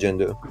that's on my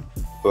agenda.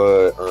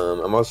 But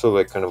I'm also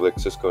like kind of like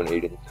Cisco and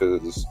Aiden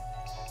because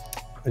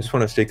I just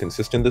want to stay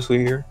consistent this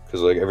year. Because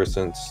like ever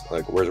since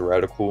like Where's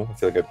Radical, I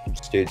feel like I've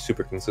stayed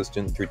super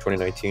consistent through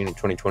 2019 and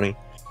 2020.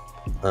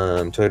 So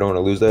I don't want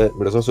to lose that.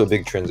 But it's also a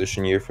big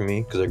transition year for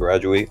me because I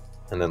graduate.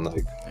 And then,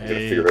 like, I'm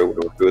gonna figure out what I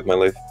want to do with my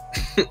life.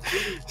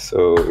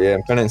 So, yeah,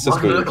 I'm kind of in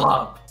Welcome to the Cisco's.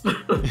 club.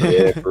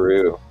 Yeah, for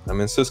real. I'm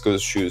in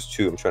Cisco's shoes,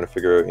 too. I'm trying to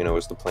figure out,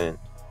 what's the plan.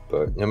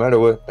 But no matter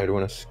what, I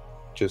want to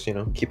just,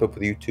 keep up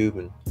with YouTube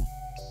and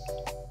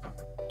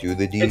do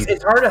the deed.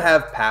 It's hard to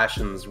have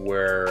passions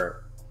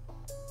where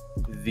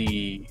and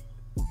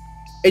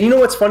you know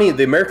what's funny?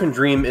 The American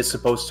dream is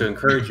supposed to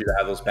encourage you to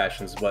have those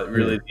passions, but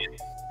really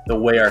the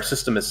way our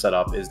system is set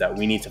up is that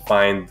we need to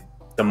find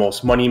the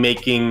most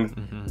money-making,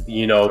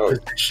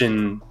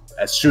 position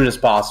as soon as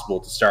possible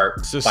to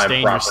start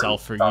Sustain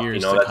yourself for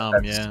years to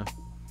come, yeah.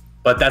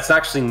 But that's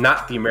actually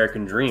not the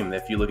American dream.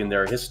 If you look in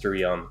their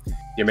history, the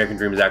American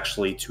dream is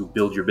actually to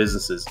build your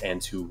businesses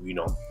and to,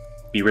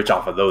 be rich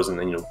off of those and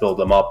then, build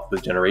them up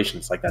with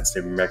generations. Like that's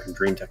the American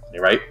dream technically,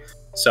 right?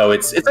 So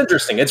it's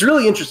interesting. It's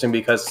really interesting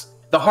because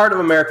the heart of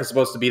America is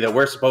supposed to be that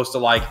we're supposed to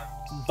like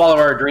follow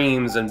our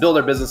dreams and build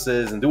our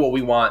businesses and do what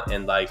we want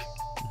and like,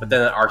 but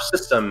then our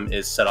system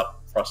is set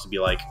up for us to be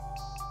like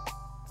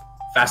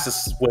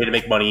fastest way to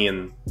make money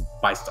and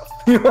buy stuff.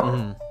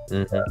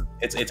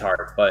 It's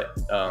hard, but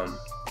I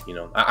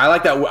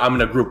like that I'm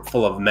in a group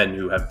full of men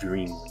who have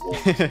dreams.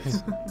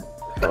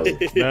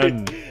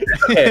 Men.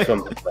 Okay,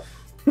 so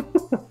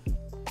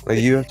Like,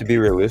 you have to be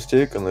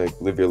realistic and, like,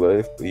 live your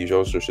life, but you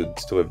also should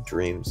still have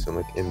dreams and,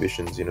 like,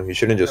 ambitions, You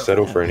shouldn't just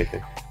settle for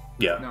anything.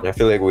 yeah. And I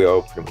feel like we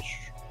all pretty much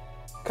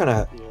kind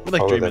of We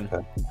like dreaming.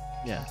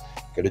 Yeah.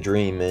 Got a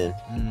dream, man.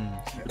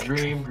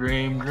 Dream.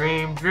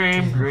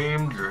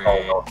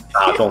 Oh,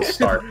 no, don't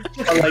start.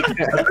 Like,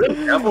 a good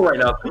example right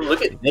now.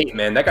 Look at Nate,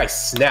 man. That guy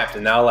snapped,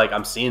 and now like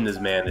I'm seeing this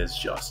man is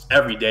just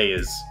every day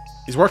is.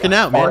 He's working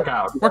out, man. Work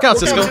out,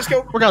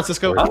 Cisco. Work out,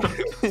 Cisco. Nah,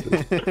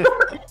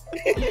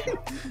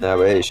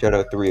 but hey, shout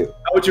out 3. How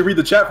would you read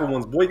the chat for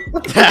once, boy?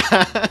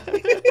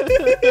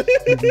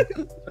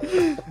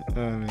 Oh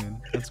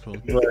man, that's cool.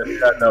 But,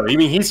 no, I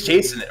mean he's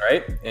chasing it,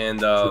 right? And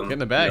Getting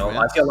the bag, man.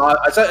 I see a lot.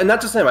 And not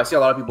just him. I see a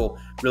lot of people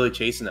really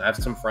chasing it. I have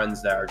some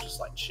friends that are just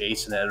like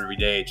chasing it every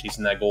day,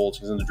 chasing that goal,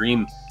 chasing the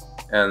dream,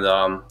 and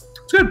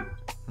it's good.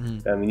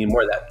 And we need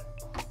more of that.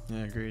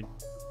 Yeah, agreed.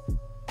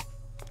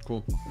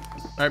 Cool. All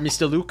right,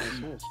 Mr. Luke.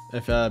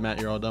 If Matt,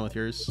 you're all done with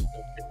yours.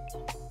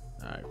 All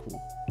right,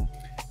 cool.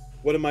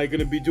 What am I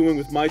gonna be doing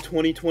with my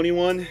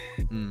 2021,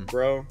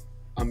 bro?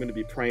 I'm gonna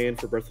be praying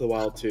for Breath of the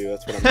Wild 2.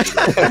 That's what I'm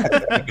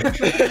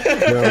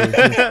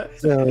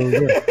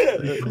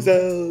gonna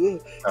do.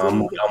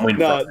 I'm waiting.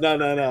 No.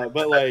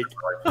 But like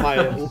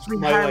my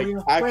like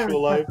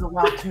actual life.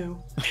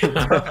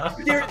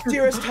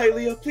 Dearest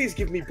Hylia, please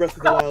give me Breath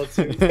of the Wild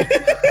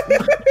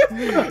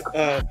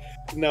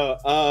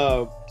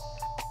 2.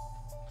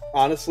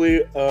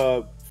 Honestly,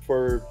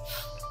 for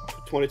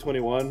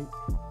 2021,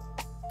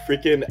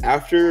 freaking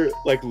after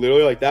like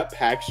literally like that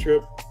PAX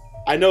trip.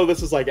 I know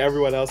this is like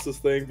everyone else's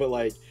thing, but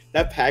like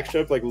that PAX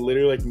trip like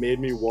literally like made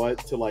me want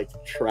to like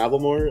travel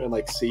more and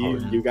like see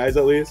you guys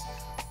at least.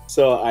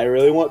 So I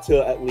really want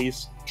to at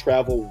least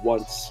travel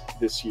once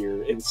this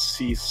year and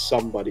see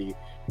somebody.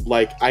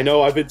 Like I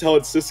know I've been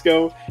telling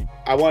Cisco,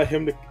 I want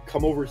him to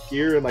come over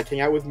here and like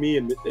hang out with me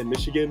in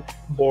Michigan,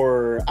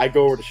 or I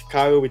go over to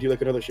Chicago. We do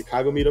like another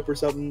Chicago meetup or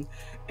something.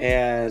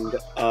 And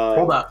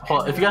Hold up.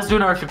 If you guys do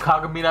our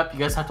Chicago meetup, you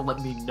guys have to let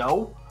me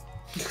know.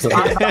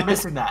 I'm not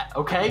missing that,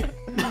 okay?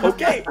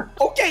 Okay.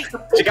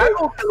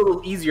 Chicago is a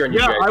little easier on you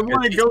Yeah, guys. I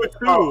want to go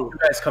too. You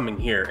guys coming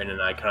here, and then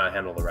I kind of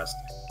handle the rest.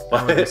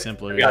 That would be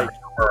simpler. We gotta Yeah.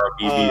 cover our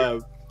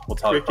BB. We'll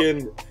talk.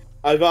 Freaking,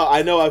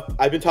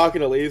 I've been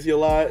talking to Lazy a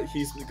lot.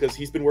 Because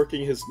he's been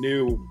working his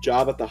new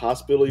job at the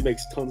hospital. He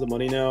makes tons of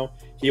money now.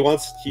 He's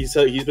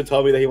been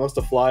telling me that he wants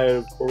to fly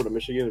over to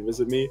Michigan and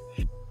visit me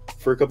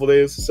for a couple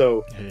days.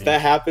 So if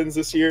that happens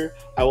this year,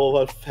 I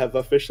will have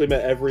officially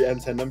met every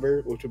N10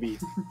 member, which would be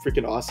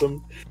freaking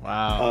awesome.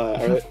 Wow.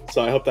 All right,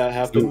 so I hope that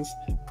happens.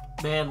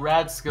 Man,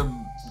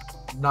 Radscom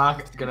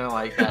not gonna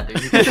like that, dude.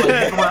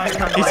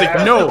 He's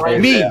like, no,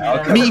 me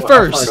I'll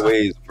first. find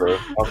ways, bro.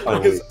 I'll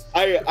find Because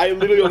ways. I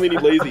literally only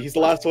need Lazy. He's the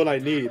last one I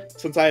need.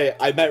 Since I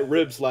met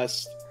Ribs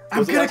last.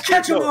 I'm gonna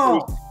catch them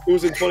all. It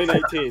was in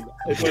 2019.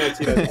 In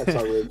 2019, I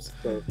saw Ribs.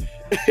 So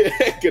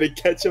gonna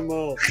catch them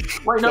all.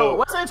 Wait, no, So-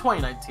 was it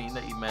 2019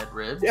 that you met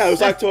Ribs? Yeah, it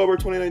was October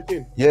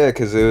 2019. Yeah,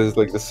 because it was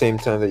like the same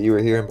time that you were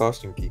here in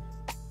Boston, Key.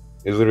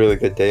 It was literally like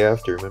the day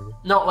after, remember?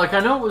 No, like I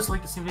know it was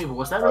like the same day, but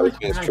was that really Oh,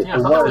 it's 2019? I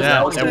true. thought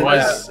Yeah, that it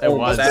was. It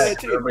was.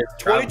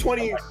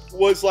 2020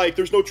 was like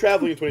there's no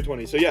traveling in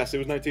 2020. So yes, it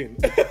was 19.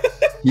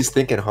 He's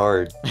thinking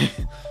hard.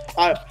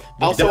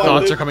 Also, The I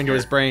thoughts lived- are coming to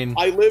his brain.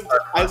 I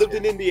lived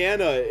in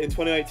Indiana in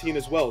 2019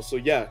 as well. So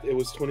yeah, it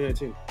was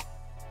 2019.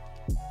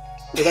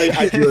 Because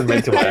I Doing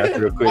mental math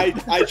real quick.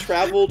 I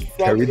traveled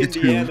from Carry the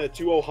two. Indiana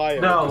to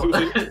Ohio. No.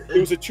 'Cause it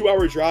was a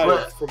 2-hour drive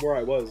But- from where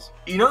I was.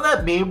 You know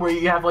that meme where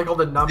you have like all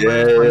the numbers?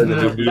 Yeah, where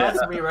the- that's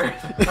me right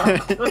now.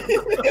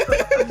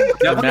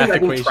 Yeah, I math think, I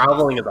think equation.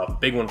 traveling is a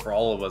big one for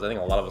all of us. I think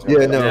a lot of us.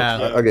 Yeah, no.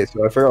 Yeah. Okay,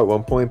 so I forgot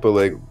one point, but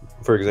like,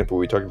 for example,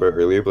 we talked about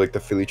earlier, but like the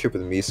Philly trip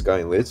with me, Sky,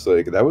 and Litz,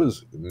 like that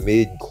was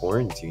mid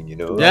quarantine, you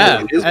know? Yeah,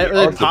 Like, is it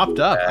possible. popped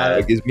up.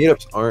 Like his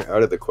meetups aren't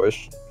out of the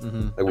question.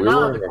 Mhm. Like we Not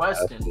out were of the on our ass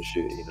question. and the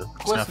shit, you know? The Just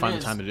gotta question find the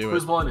is, time to do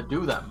who's it. willing to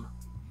do them?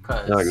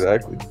 'Cause No,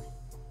 exactly.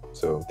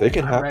 So they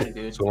can I'm happen ready,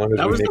 dude. so long as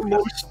That we was make the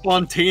most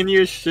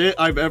spontaneous shit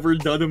I've ever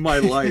done in my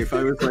life.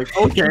 I was like,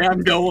 okay,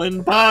 I'm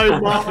going. Bye,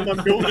 mom. I'm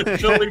going to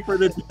Philly for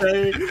the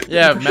day.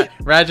 Yeah,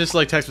 Rad just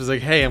like texted was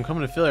like, "Hey, I'm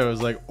coming to Philly." I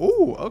was like,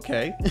 "Ooh,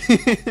 okay."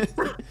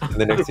 And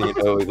the next thing you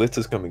know, like, Litz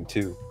is coming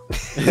too.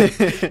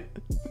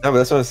 No, but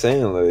that's what I'm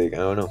saying. Like, I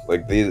don't know.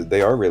 Like,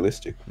 they are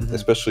realistic, Mhm.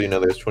 especially now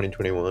there's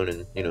 2021,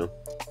 and you know,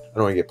 I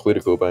don't want to get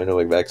political, but I know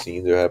like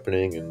vaccines are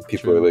happening, and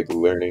people True. are like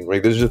learning.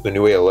 Like, this is just a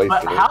new way of life.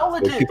 But you know? how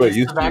Like, legit people are is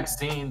used the to it.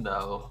 vaccine,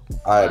 though?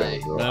 I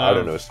don't know. I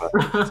don't know. It's not,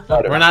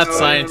 We're not No,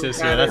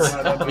 scientists here. no, That's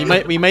no, no.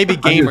 we may be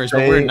I'm just gamers,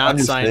 but we're saying- not I'm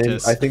just saying,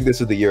 scientists. I think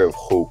this is the year of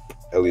hope,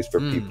 at least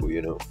for Mm. people,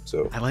 you know.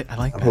 So I like I'm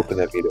that. hoping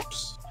that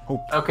meetups.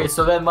 Okay,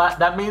 so then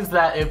that means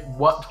that if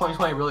what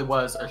 2020 really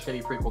was a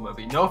shitty prequel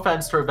movie. No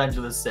offense to Revenge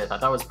of the Sith, I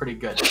thought it was pretty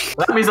good.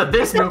 But that means that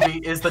this movie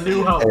is the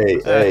new hope. Hey,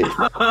 hey,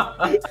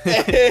 no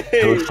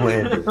Hey,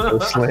 slander, no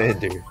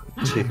slander.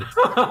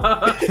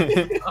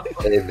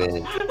 Hey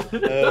man,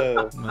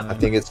 I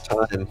think it's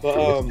time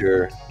for Um,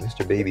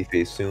 Mr.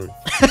 Babyface soon.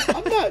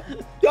 I'm not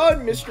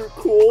done, Mr.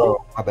 Cool,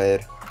 Oh, my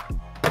bad.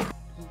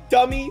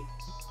 dummy.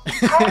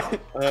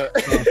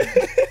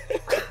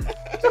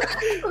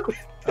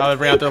 Oh, they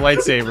bring out their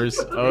lightsabers.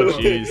 Oh,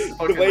 jeez.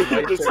 The way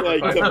he just like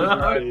Fucking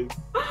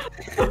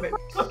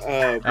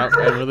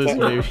Outright with his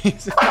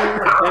babies.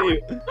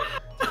 Hey,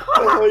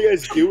 what are you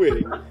guys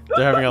doing?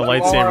 They're having a All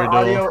lightsaber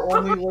our duel. audio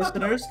only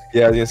listeners.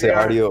 Yeah, I was gonna say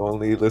Yeah. audio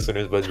only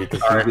listeners, but be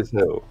confused as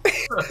hell.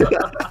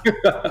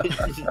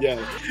 Yeah.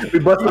 We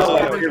both Oh,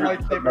 Got his know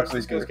lightsaber.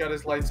 Cisco's got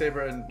his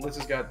lightsaber, and Liz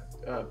has got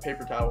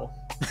paper towel.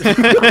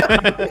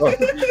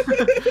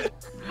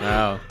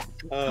 Wow.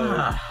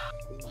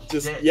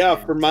 Just Yeah, yeah,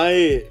 dude. for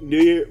my new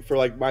year, for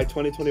like my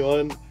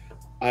 2021,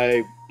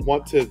 I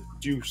want to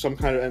do some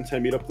kind of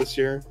N10 meetup this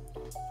year.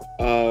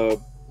 No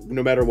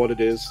matter what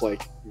it is,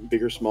 like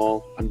big or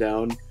small, I'm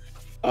down.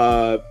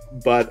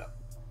 But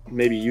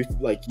maybe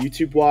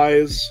YouTube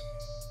wise,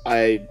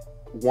 I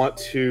want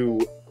to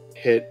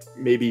hit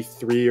maybe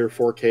 3 or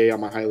 4K on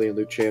my Highly and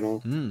Luke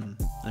channel, Hmm.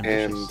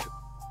 and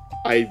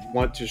I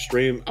want to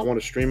stream. I want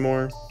to stream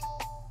more.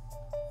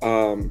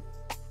 I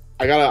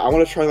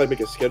want to try like make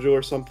a schedule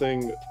or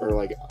something, or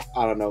like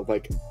I don't know.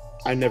 Like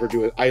I never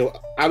do it. I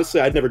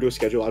honestly I'd never do a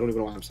schedule. I don't even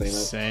know why I'm saying that.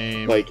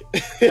 Same. Like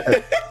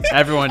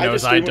Everyone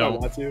knows just I stream when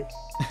don't. want to.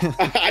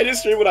 I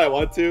just stream when I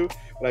want to,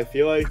 when I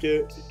feel like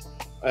it.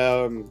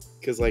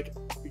 Because like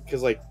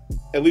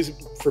at least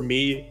for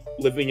me,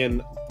 living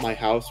in my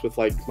house with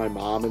like my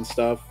mom and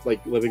stuff,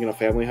 like living in a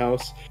family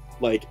house,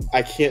 like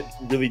I can't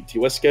really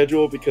do a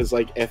schedule, because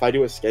like if I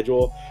do a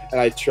schedule and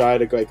I try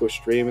to go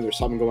stream and there's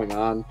something going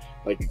on,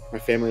 like my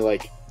family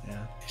like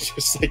Yeah.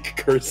 just like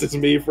curses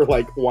me for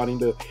like wanting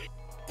to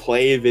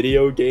play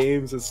video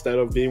games instead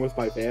of being with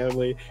my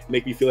family,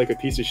 make me feel like a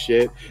piece of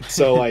shit.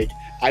 So like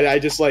I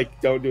just like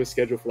don't do a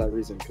schedule for that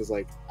reason, because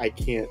like I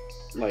can't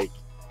like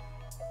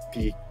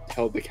be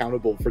held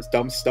accountable for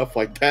dumb stuff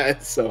like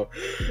that. So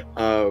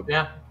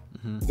Yeah.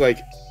 Mhm. like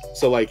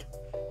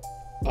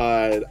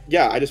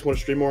yeah, I just want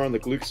to stream more on the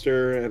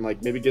Glookster and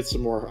like maybe get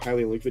some more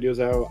Highly Linked videos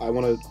out. I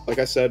want to, like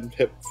I said,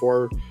 hit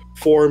 4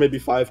 maybe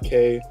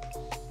 5K.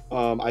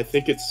 I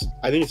think it's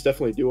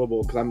definitely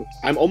doable, because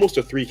I'm almost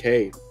to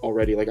 3K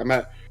already. Like I'm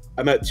at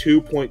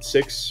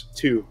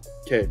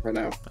 2.62K right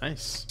now.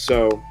 Nice.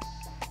 So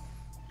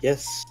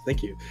yes,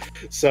 thank you.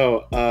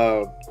 So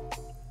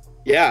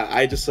yeah,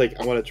 I just like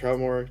I want to travel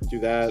more, do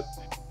that.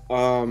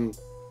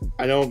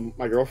 I know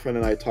my girlfriend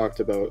and I talked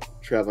about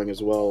traveling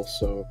as well,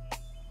 so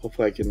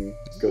hopefully I can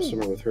go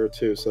somewhere with her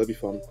too. So that'd be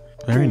fun.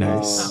 Very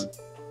nice.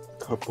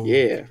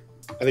 Yeah,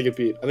 I think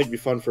it'd be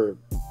fun for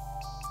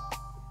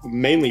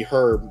mainly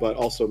her, but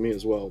also me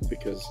as well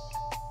because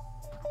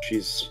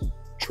she's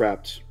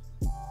trapped.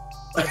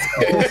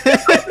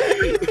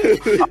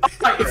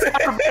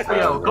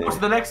 Mario, go to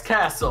the next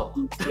castle.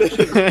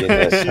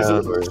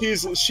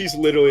 She's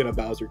literally in a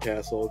Bowser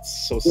castle.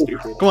 It's so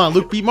stupid. Come on,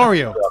 Luke, beat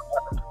Mario.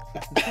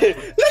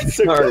 That's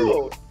so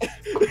cool.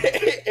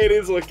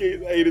 Aiden's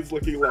looking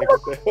like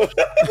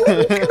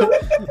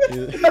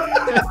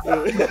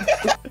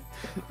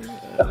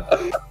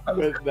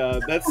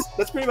but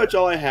that's pretty much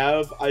all I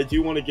have. I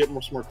do want to get some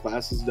more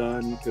classes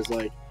done because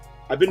like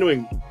I've been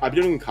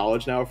doing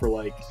college now for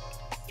like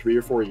 3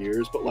 or 4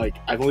 years, but like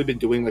I've only been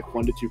doing like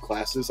 1 to 2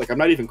 classes. Like I'm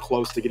not even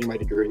close to getting my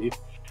degree.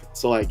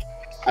 So like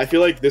I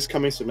feel like this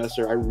coming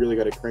semester I really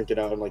got to crank it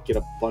out and like get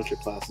a bunch of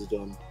classes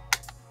done.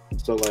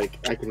 So like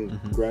I can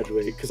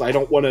graduate because I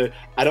don't want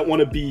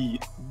to be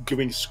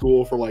doing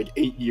school for like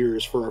 8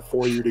 years for a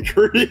 4-year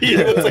degree.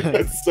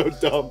 That's so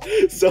dumb.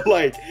 So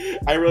like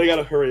I really got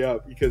to hurry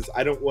up because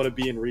I don't want to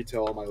be in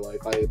retail all my life.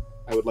 I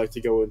would like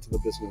to go into the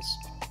business,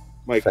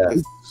 like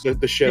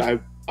the shit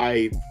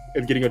I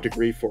am getting a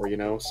degree for, you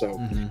know. So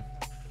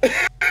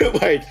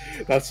like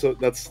that's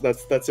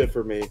it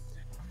for me.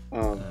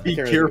 Be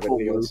careful,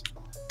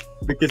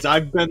 because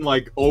I've been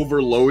like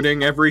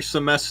overloading every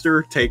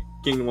semester,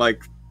 taking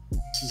like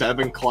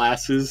 7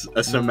 classes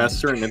a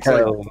semester, and it's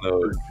like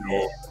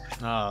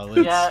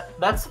yeah,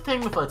 that's the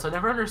thing with Litz. I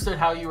never understood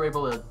how you were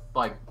able to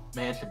like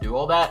manage to do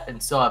all that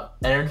and still have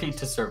energy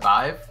to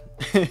survive.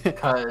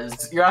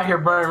 Because you're out here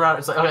burning around.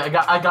 It's like, okay,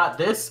 I got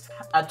this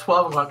at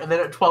 12 o'clock, and then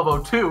at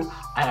 12:02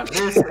 I have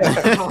this. And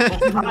at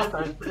 12:05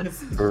 I have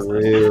this. For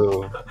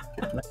real.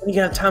 You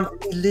got time for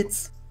me,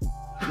 Litz?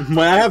 When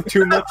I have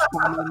too much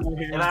time on my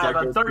hands, And I have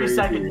a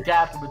 30-second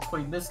gap in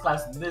between this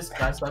class and this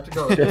class, so I have to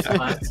go to this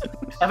class.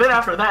 And then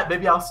after that,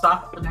 maybe I'll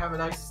stop and have a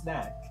nice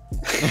snack.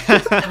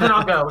 And then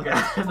I'll go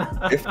again.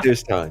 If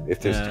there's time.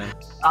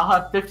 I'll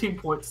have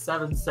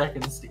 15.7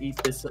 seconds to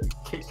eat this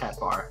Kit Kat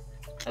bar.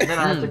 And then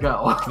I have to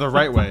go. The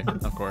right way,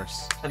 of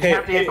course. And you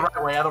have to eat the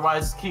right way,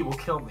 otherwise Key will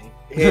kill me.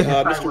 Hey,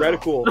 Mr.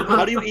 Radical,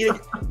 how do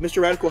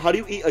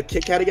you eat a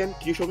Kit Kat again?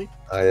 Can you show me?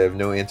 I have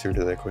no answer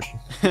to that question.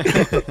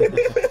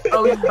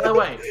 Oh, yeah, by the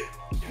way,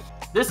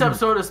 this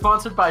episode is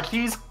sponsored by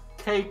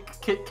Cheesecake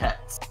Kit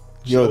Kats.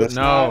 Yo, that's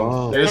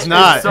no, it is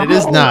not. It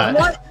is not.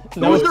 What?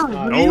 No, Those are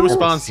no real?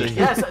 sponsor.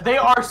 Yes, they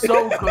are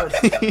so good.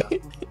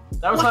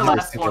 That was my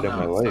last one, of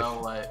my though. life. So,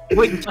 like...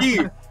 Wait, gee,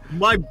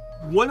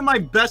 one of my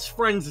best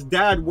friend's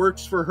dad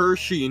works for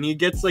Hershey, and he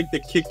gets like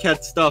the Kit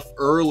Kat stuff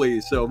early,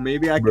 so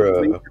maybe I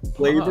can leave the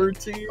flavor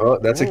to you. Oh,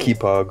 that's a key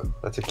pog.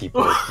 That's a key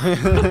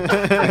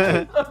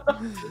pog.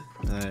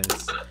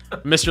 Nice.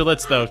 Mr.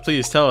 Litz, though,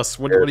 please tell us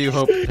what do you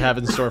hope to have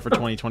in store for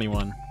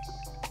 2021?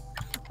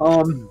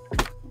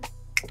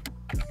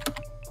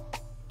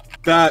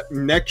 That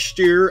next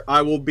year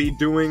I will be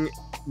doing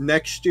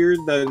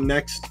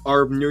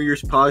our New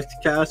Year's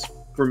podcast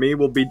for me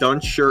will be done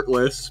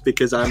shirtless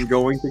because I'm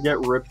going to get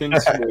ripped in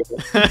school.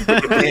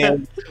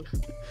 And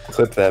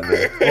Clip that,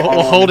 man.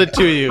 We'll hold it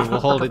to you. We'll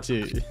hold it to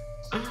you.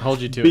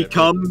 Hold you to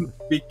it.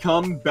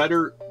 Become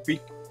better.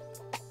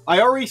 I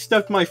already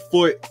stepped my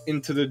foot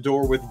into the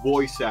door with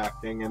voice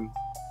acting and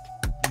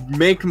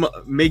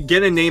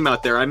get a name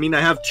out there. I mean, I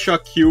have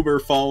Chuck Huber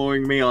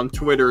following me on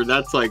Twitter.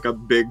 That's like a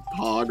big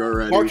pog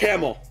already. Mark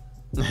Hamill.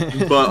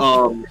 But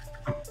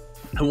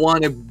I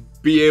want to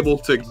be able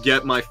to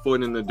get my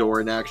foot in the door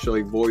and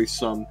actually voice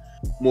some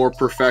more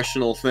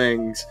professional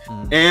things.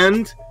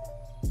 And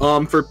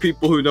for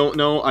people who don't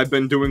know, I've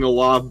been doing a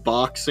lot of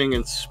boxing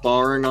and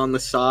sparring on the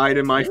side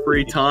in my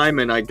free time,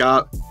 and I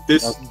got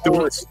this.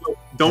 Don't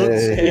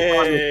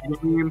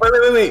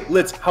Wait,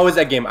 Litz, how is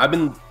that game? I've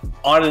been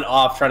on and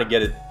off trying to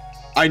get it.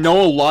 I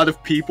know a lot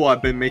of people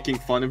have been making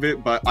fun of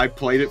it, but I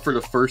played it for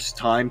the first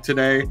time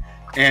today,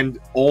 and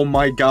oh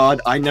my god,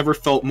 I never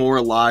felt more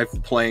alive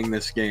playing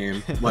this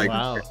game. Like,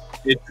 wow.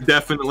 It's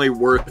definitely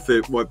worth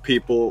it. What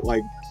people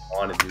like,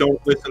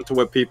 don't listen to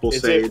what people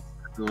say.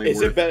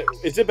 Is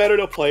it better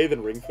to play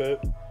than Ring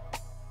Fit?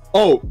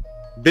 Oh,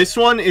 this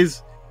one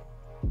is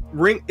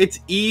It's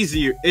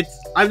easier.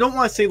 I don't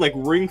want to say like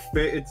Ring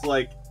Fit. It's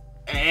like,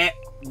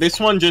 this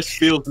one just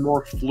feels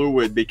more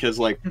fluid because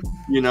like,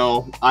 you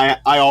know, I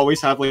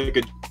always have like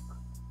a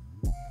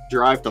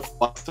drive to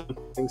fuck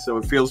something, so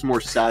it feels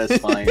more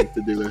satisfying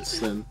to do this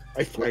than.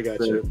 I got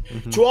you.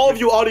 To all of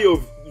you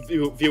audio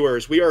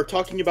viewers, we are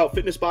talking about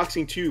Fitness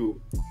Boxing 2.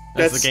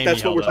 That's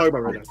what we're talking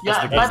about right now.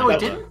 Yeah, by the way,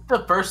 didn't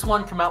the first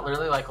one come out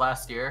literally like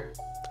last year?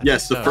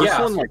 Yes, the first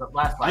one. Like,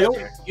 last I don't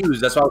year. use.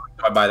 That's why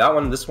I buy that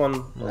one. This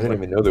one. I didn't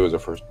even know there was a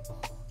first.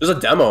 There's a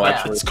demo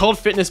actually. It's called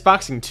Fitness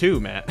Boxing 2,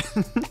 Matt.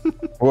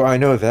 Well, I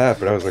know that,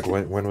 but I was like,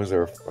 when was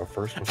there a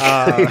first one?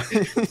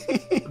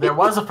 There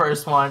was a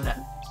first one,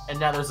 and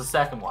now there's a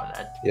second one.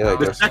 Yeah, I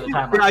The guess. second,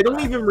 I don't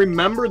even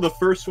remember the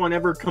first one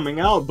ever coming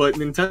out, but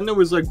Nintendo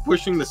was like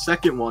pushing the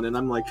second one, and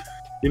I'm like,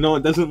 you know,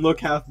 it doesn't look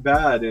half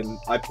bad, and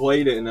I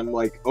played it, and I'm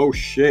like, oh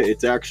shit,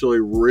 it's actually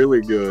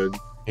really good.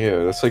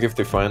 Yeah, that's like if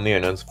they finally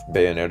announced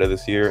Bayonetta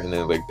this year, and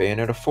then like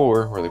Bayonetta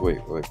 4, we're like,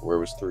 wait, like, where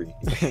was 3?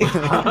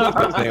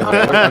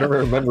 I don't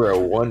remember a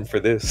 1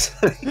 for this.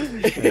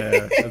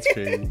 Yeah, that's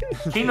crazy.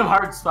 Kingdom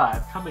Hearts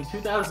 5 coming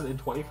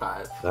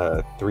 2025.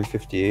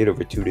 358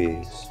 over 2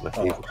 days. My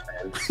favorite.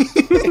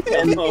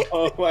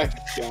 Oh my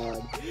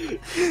god.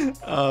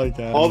 Oh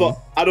god.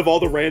 Out of all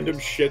the random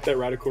shit that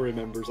Radical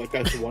remembers, like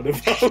that's one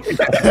of them.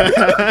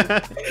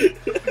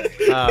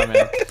 Oh man.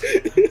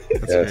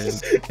 That's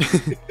Yes.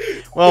 crazy.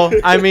 Well,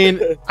 I mean,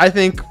 I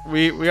think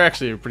we're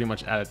actually pretty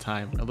much out of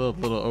time. A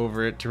little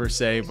over it per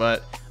se,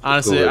 but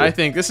honestly, Cool. I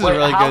think this is Wait,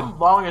 really how good.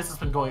 long has this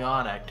been going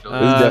on, actually?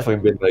 This has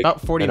definitely been like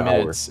About 40 an hour.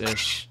 minutes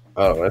ish.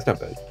 Oh, that's not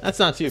bad. That's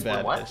not too It's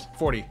bad. what?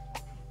 40.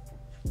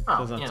 oh,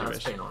 that's not yeah, too that's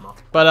much. pretty normal.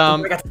 But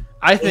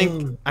I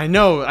think I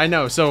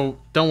know. So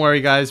don't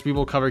worry, guys. We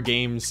will cover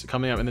games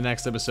coming up in the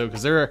next episode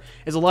because there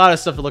is a lot of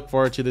stuff to look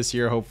forward to this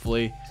year.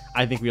 Hopefully,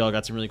 I think we all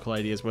got some really cool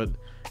ideas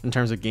in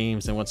terms of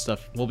games and what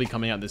stuff will be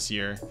coming out this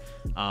year.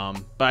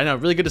 But I know,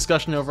 really good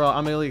discussion overall.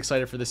 I'm really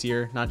excited for this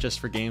year, not just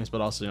for games,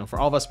 but also for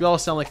all of us. We all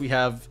sound like we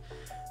have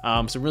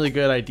some really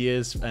good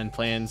ideas and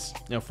plans,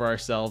 for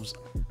ourselves.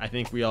 I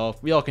think we all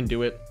can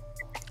do it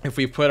if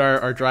we put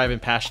our drive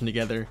and passion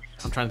together.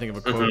 I'm trying to think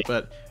of a quote,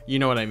 but you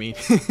know what I mean.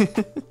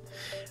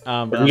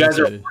 But If you guys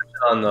are excited.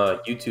 watching on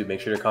YouTube,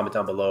 make sure to comment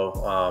down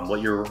below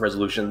what your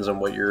resolutions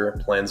and what your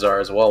plans are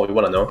as well. We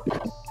want to know.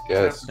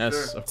 Yes.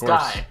 Yes, of course.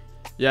 Sky.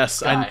 Yes,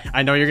 Sky.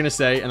 I know you're gonna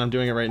say, and I'm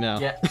doing it right now.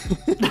 Yeah.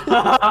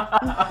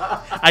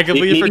 I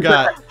completely Maybe-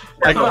 forgot.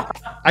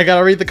 I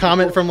gotta read the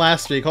comment from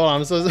last week. Hold on,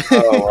 I'm so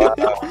Oh,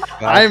 wow.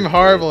 I'm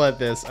horrible at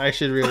this. I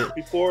should really.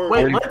 Before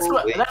Wait, Wait.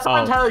 that's Oh.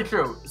 not entirely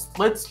true.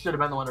 Splits should have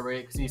been the one to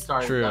rate because he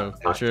started. True, the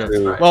podcast,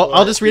 true. right? Well,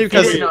 I'll just read it He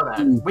because didn't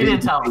know that. We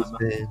didn't tell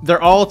him.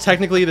 they're all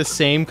technically the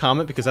same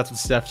comment because that's what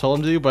Steph told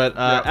him to do. But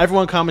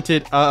everyone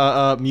commented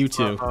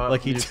Mewtwo,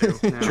 like he.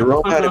 Mewtwo, yeah.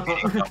 Jerome had a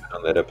meeting comment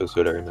on that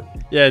episode, I remember.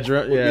 Yeah,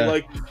 Jerome. would Yeah. we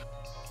like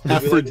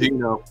F for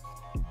Gino.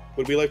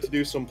 would we like to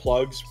do some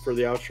plugs for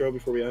the outro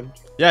before we end?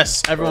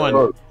 Yes,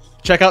 everyone.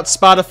 Check out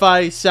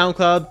Spotify,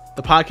 SoundCloud.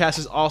 The podcast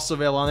is also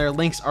available on there.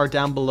 Links are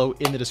down below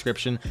in the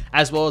description,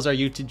 as well as our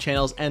YouTube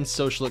channels and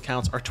social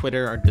accounts, our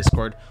Twitter, our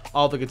Discord,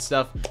 all the good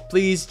stuff.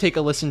 Please take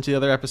a listen to the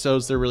other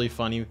episodes. They're really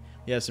funny.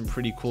 We have some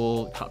pretty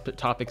cool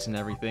topics and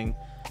everything.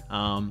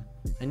 And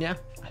yeah,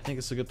 I think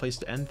it's a good place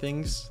to end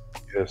things.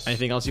 Yes.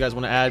 Anything else you guys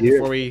want to add Yeah.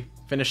 before we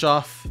finish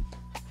off?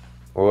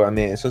 Well, I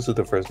mean, since it's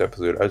the first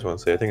episode, I just want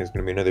to say I think it's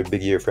going to be another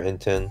big year for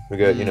N10. We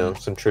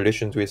got, some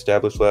traditions we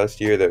established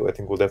last year that I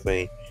think will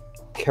definitely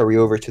carry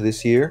over to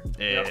this year.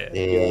 Yeah.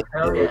 And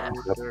Hell yeah.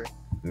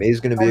 May's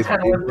going to be a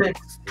good year.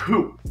 Olympics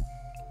 2.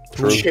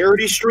 True.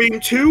 Charity Stream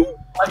 2?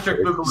 Electric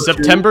Boogaloo 2.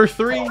 September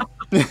 3?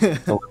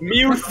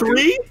 Mew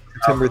 3?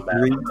 September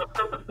 3.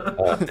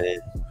 Man.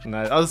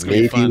 Nah, that was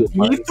going to be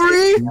Maybe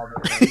fun.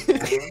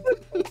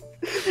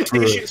 we'll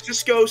Station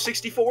Cisco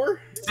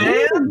 64?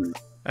 Sam?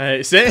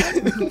 Hey, say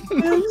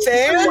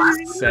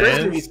Sans?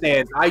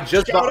 Sans? I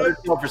just Shout bought out- it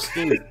for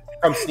Steam.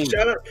 From Steam.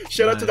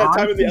 Shout out to that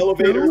time in the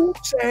elevator.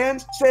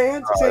 Sans.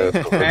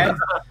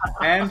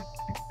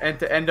 And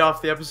to end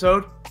off the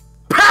episode,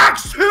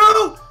 PAX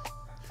 2!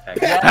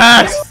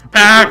 Pax!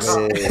 Pax!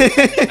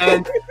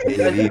 And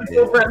Maybe.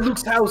 over at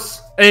Luke's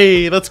house.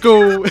 Hey, let's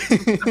go! Alright,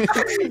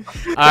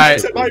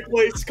 It's at my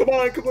place. Come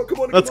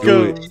on. let's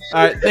go.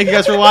 Alright, thank you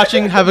guys for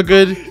watching. Have a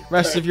good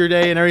rest of your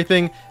day and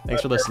everything.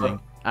 Thanks for listening.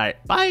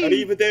 Alright, bye!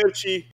 Arrivederci.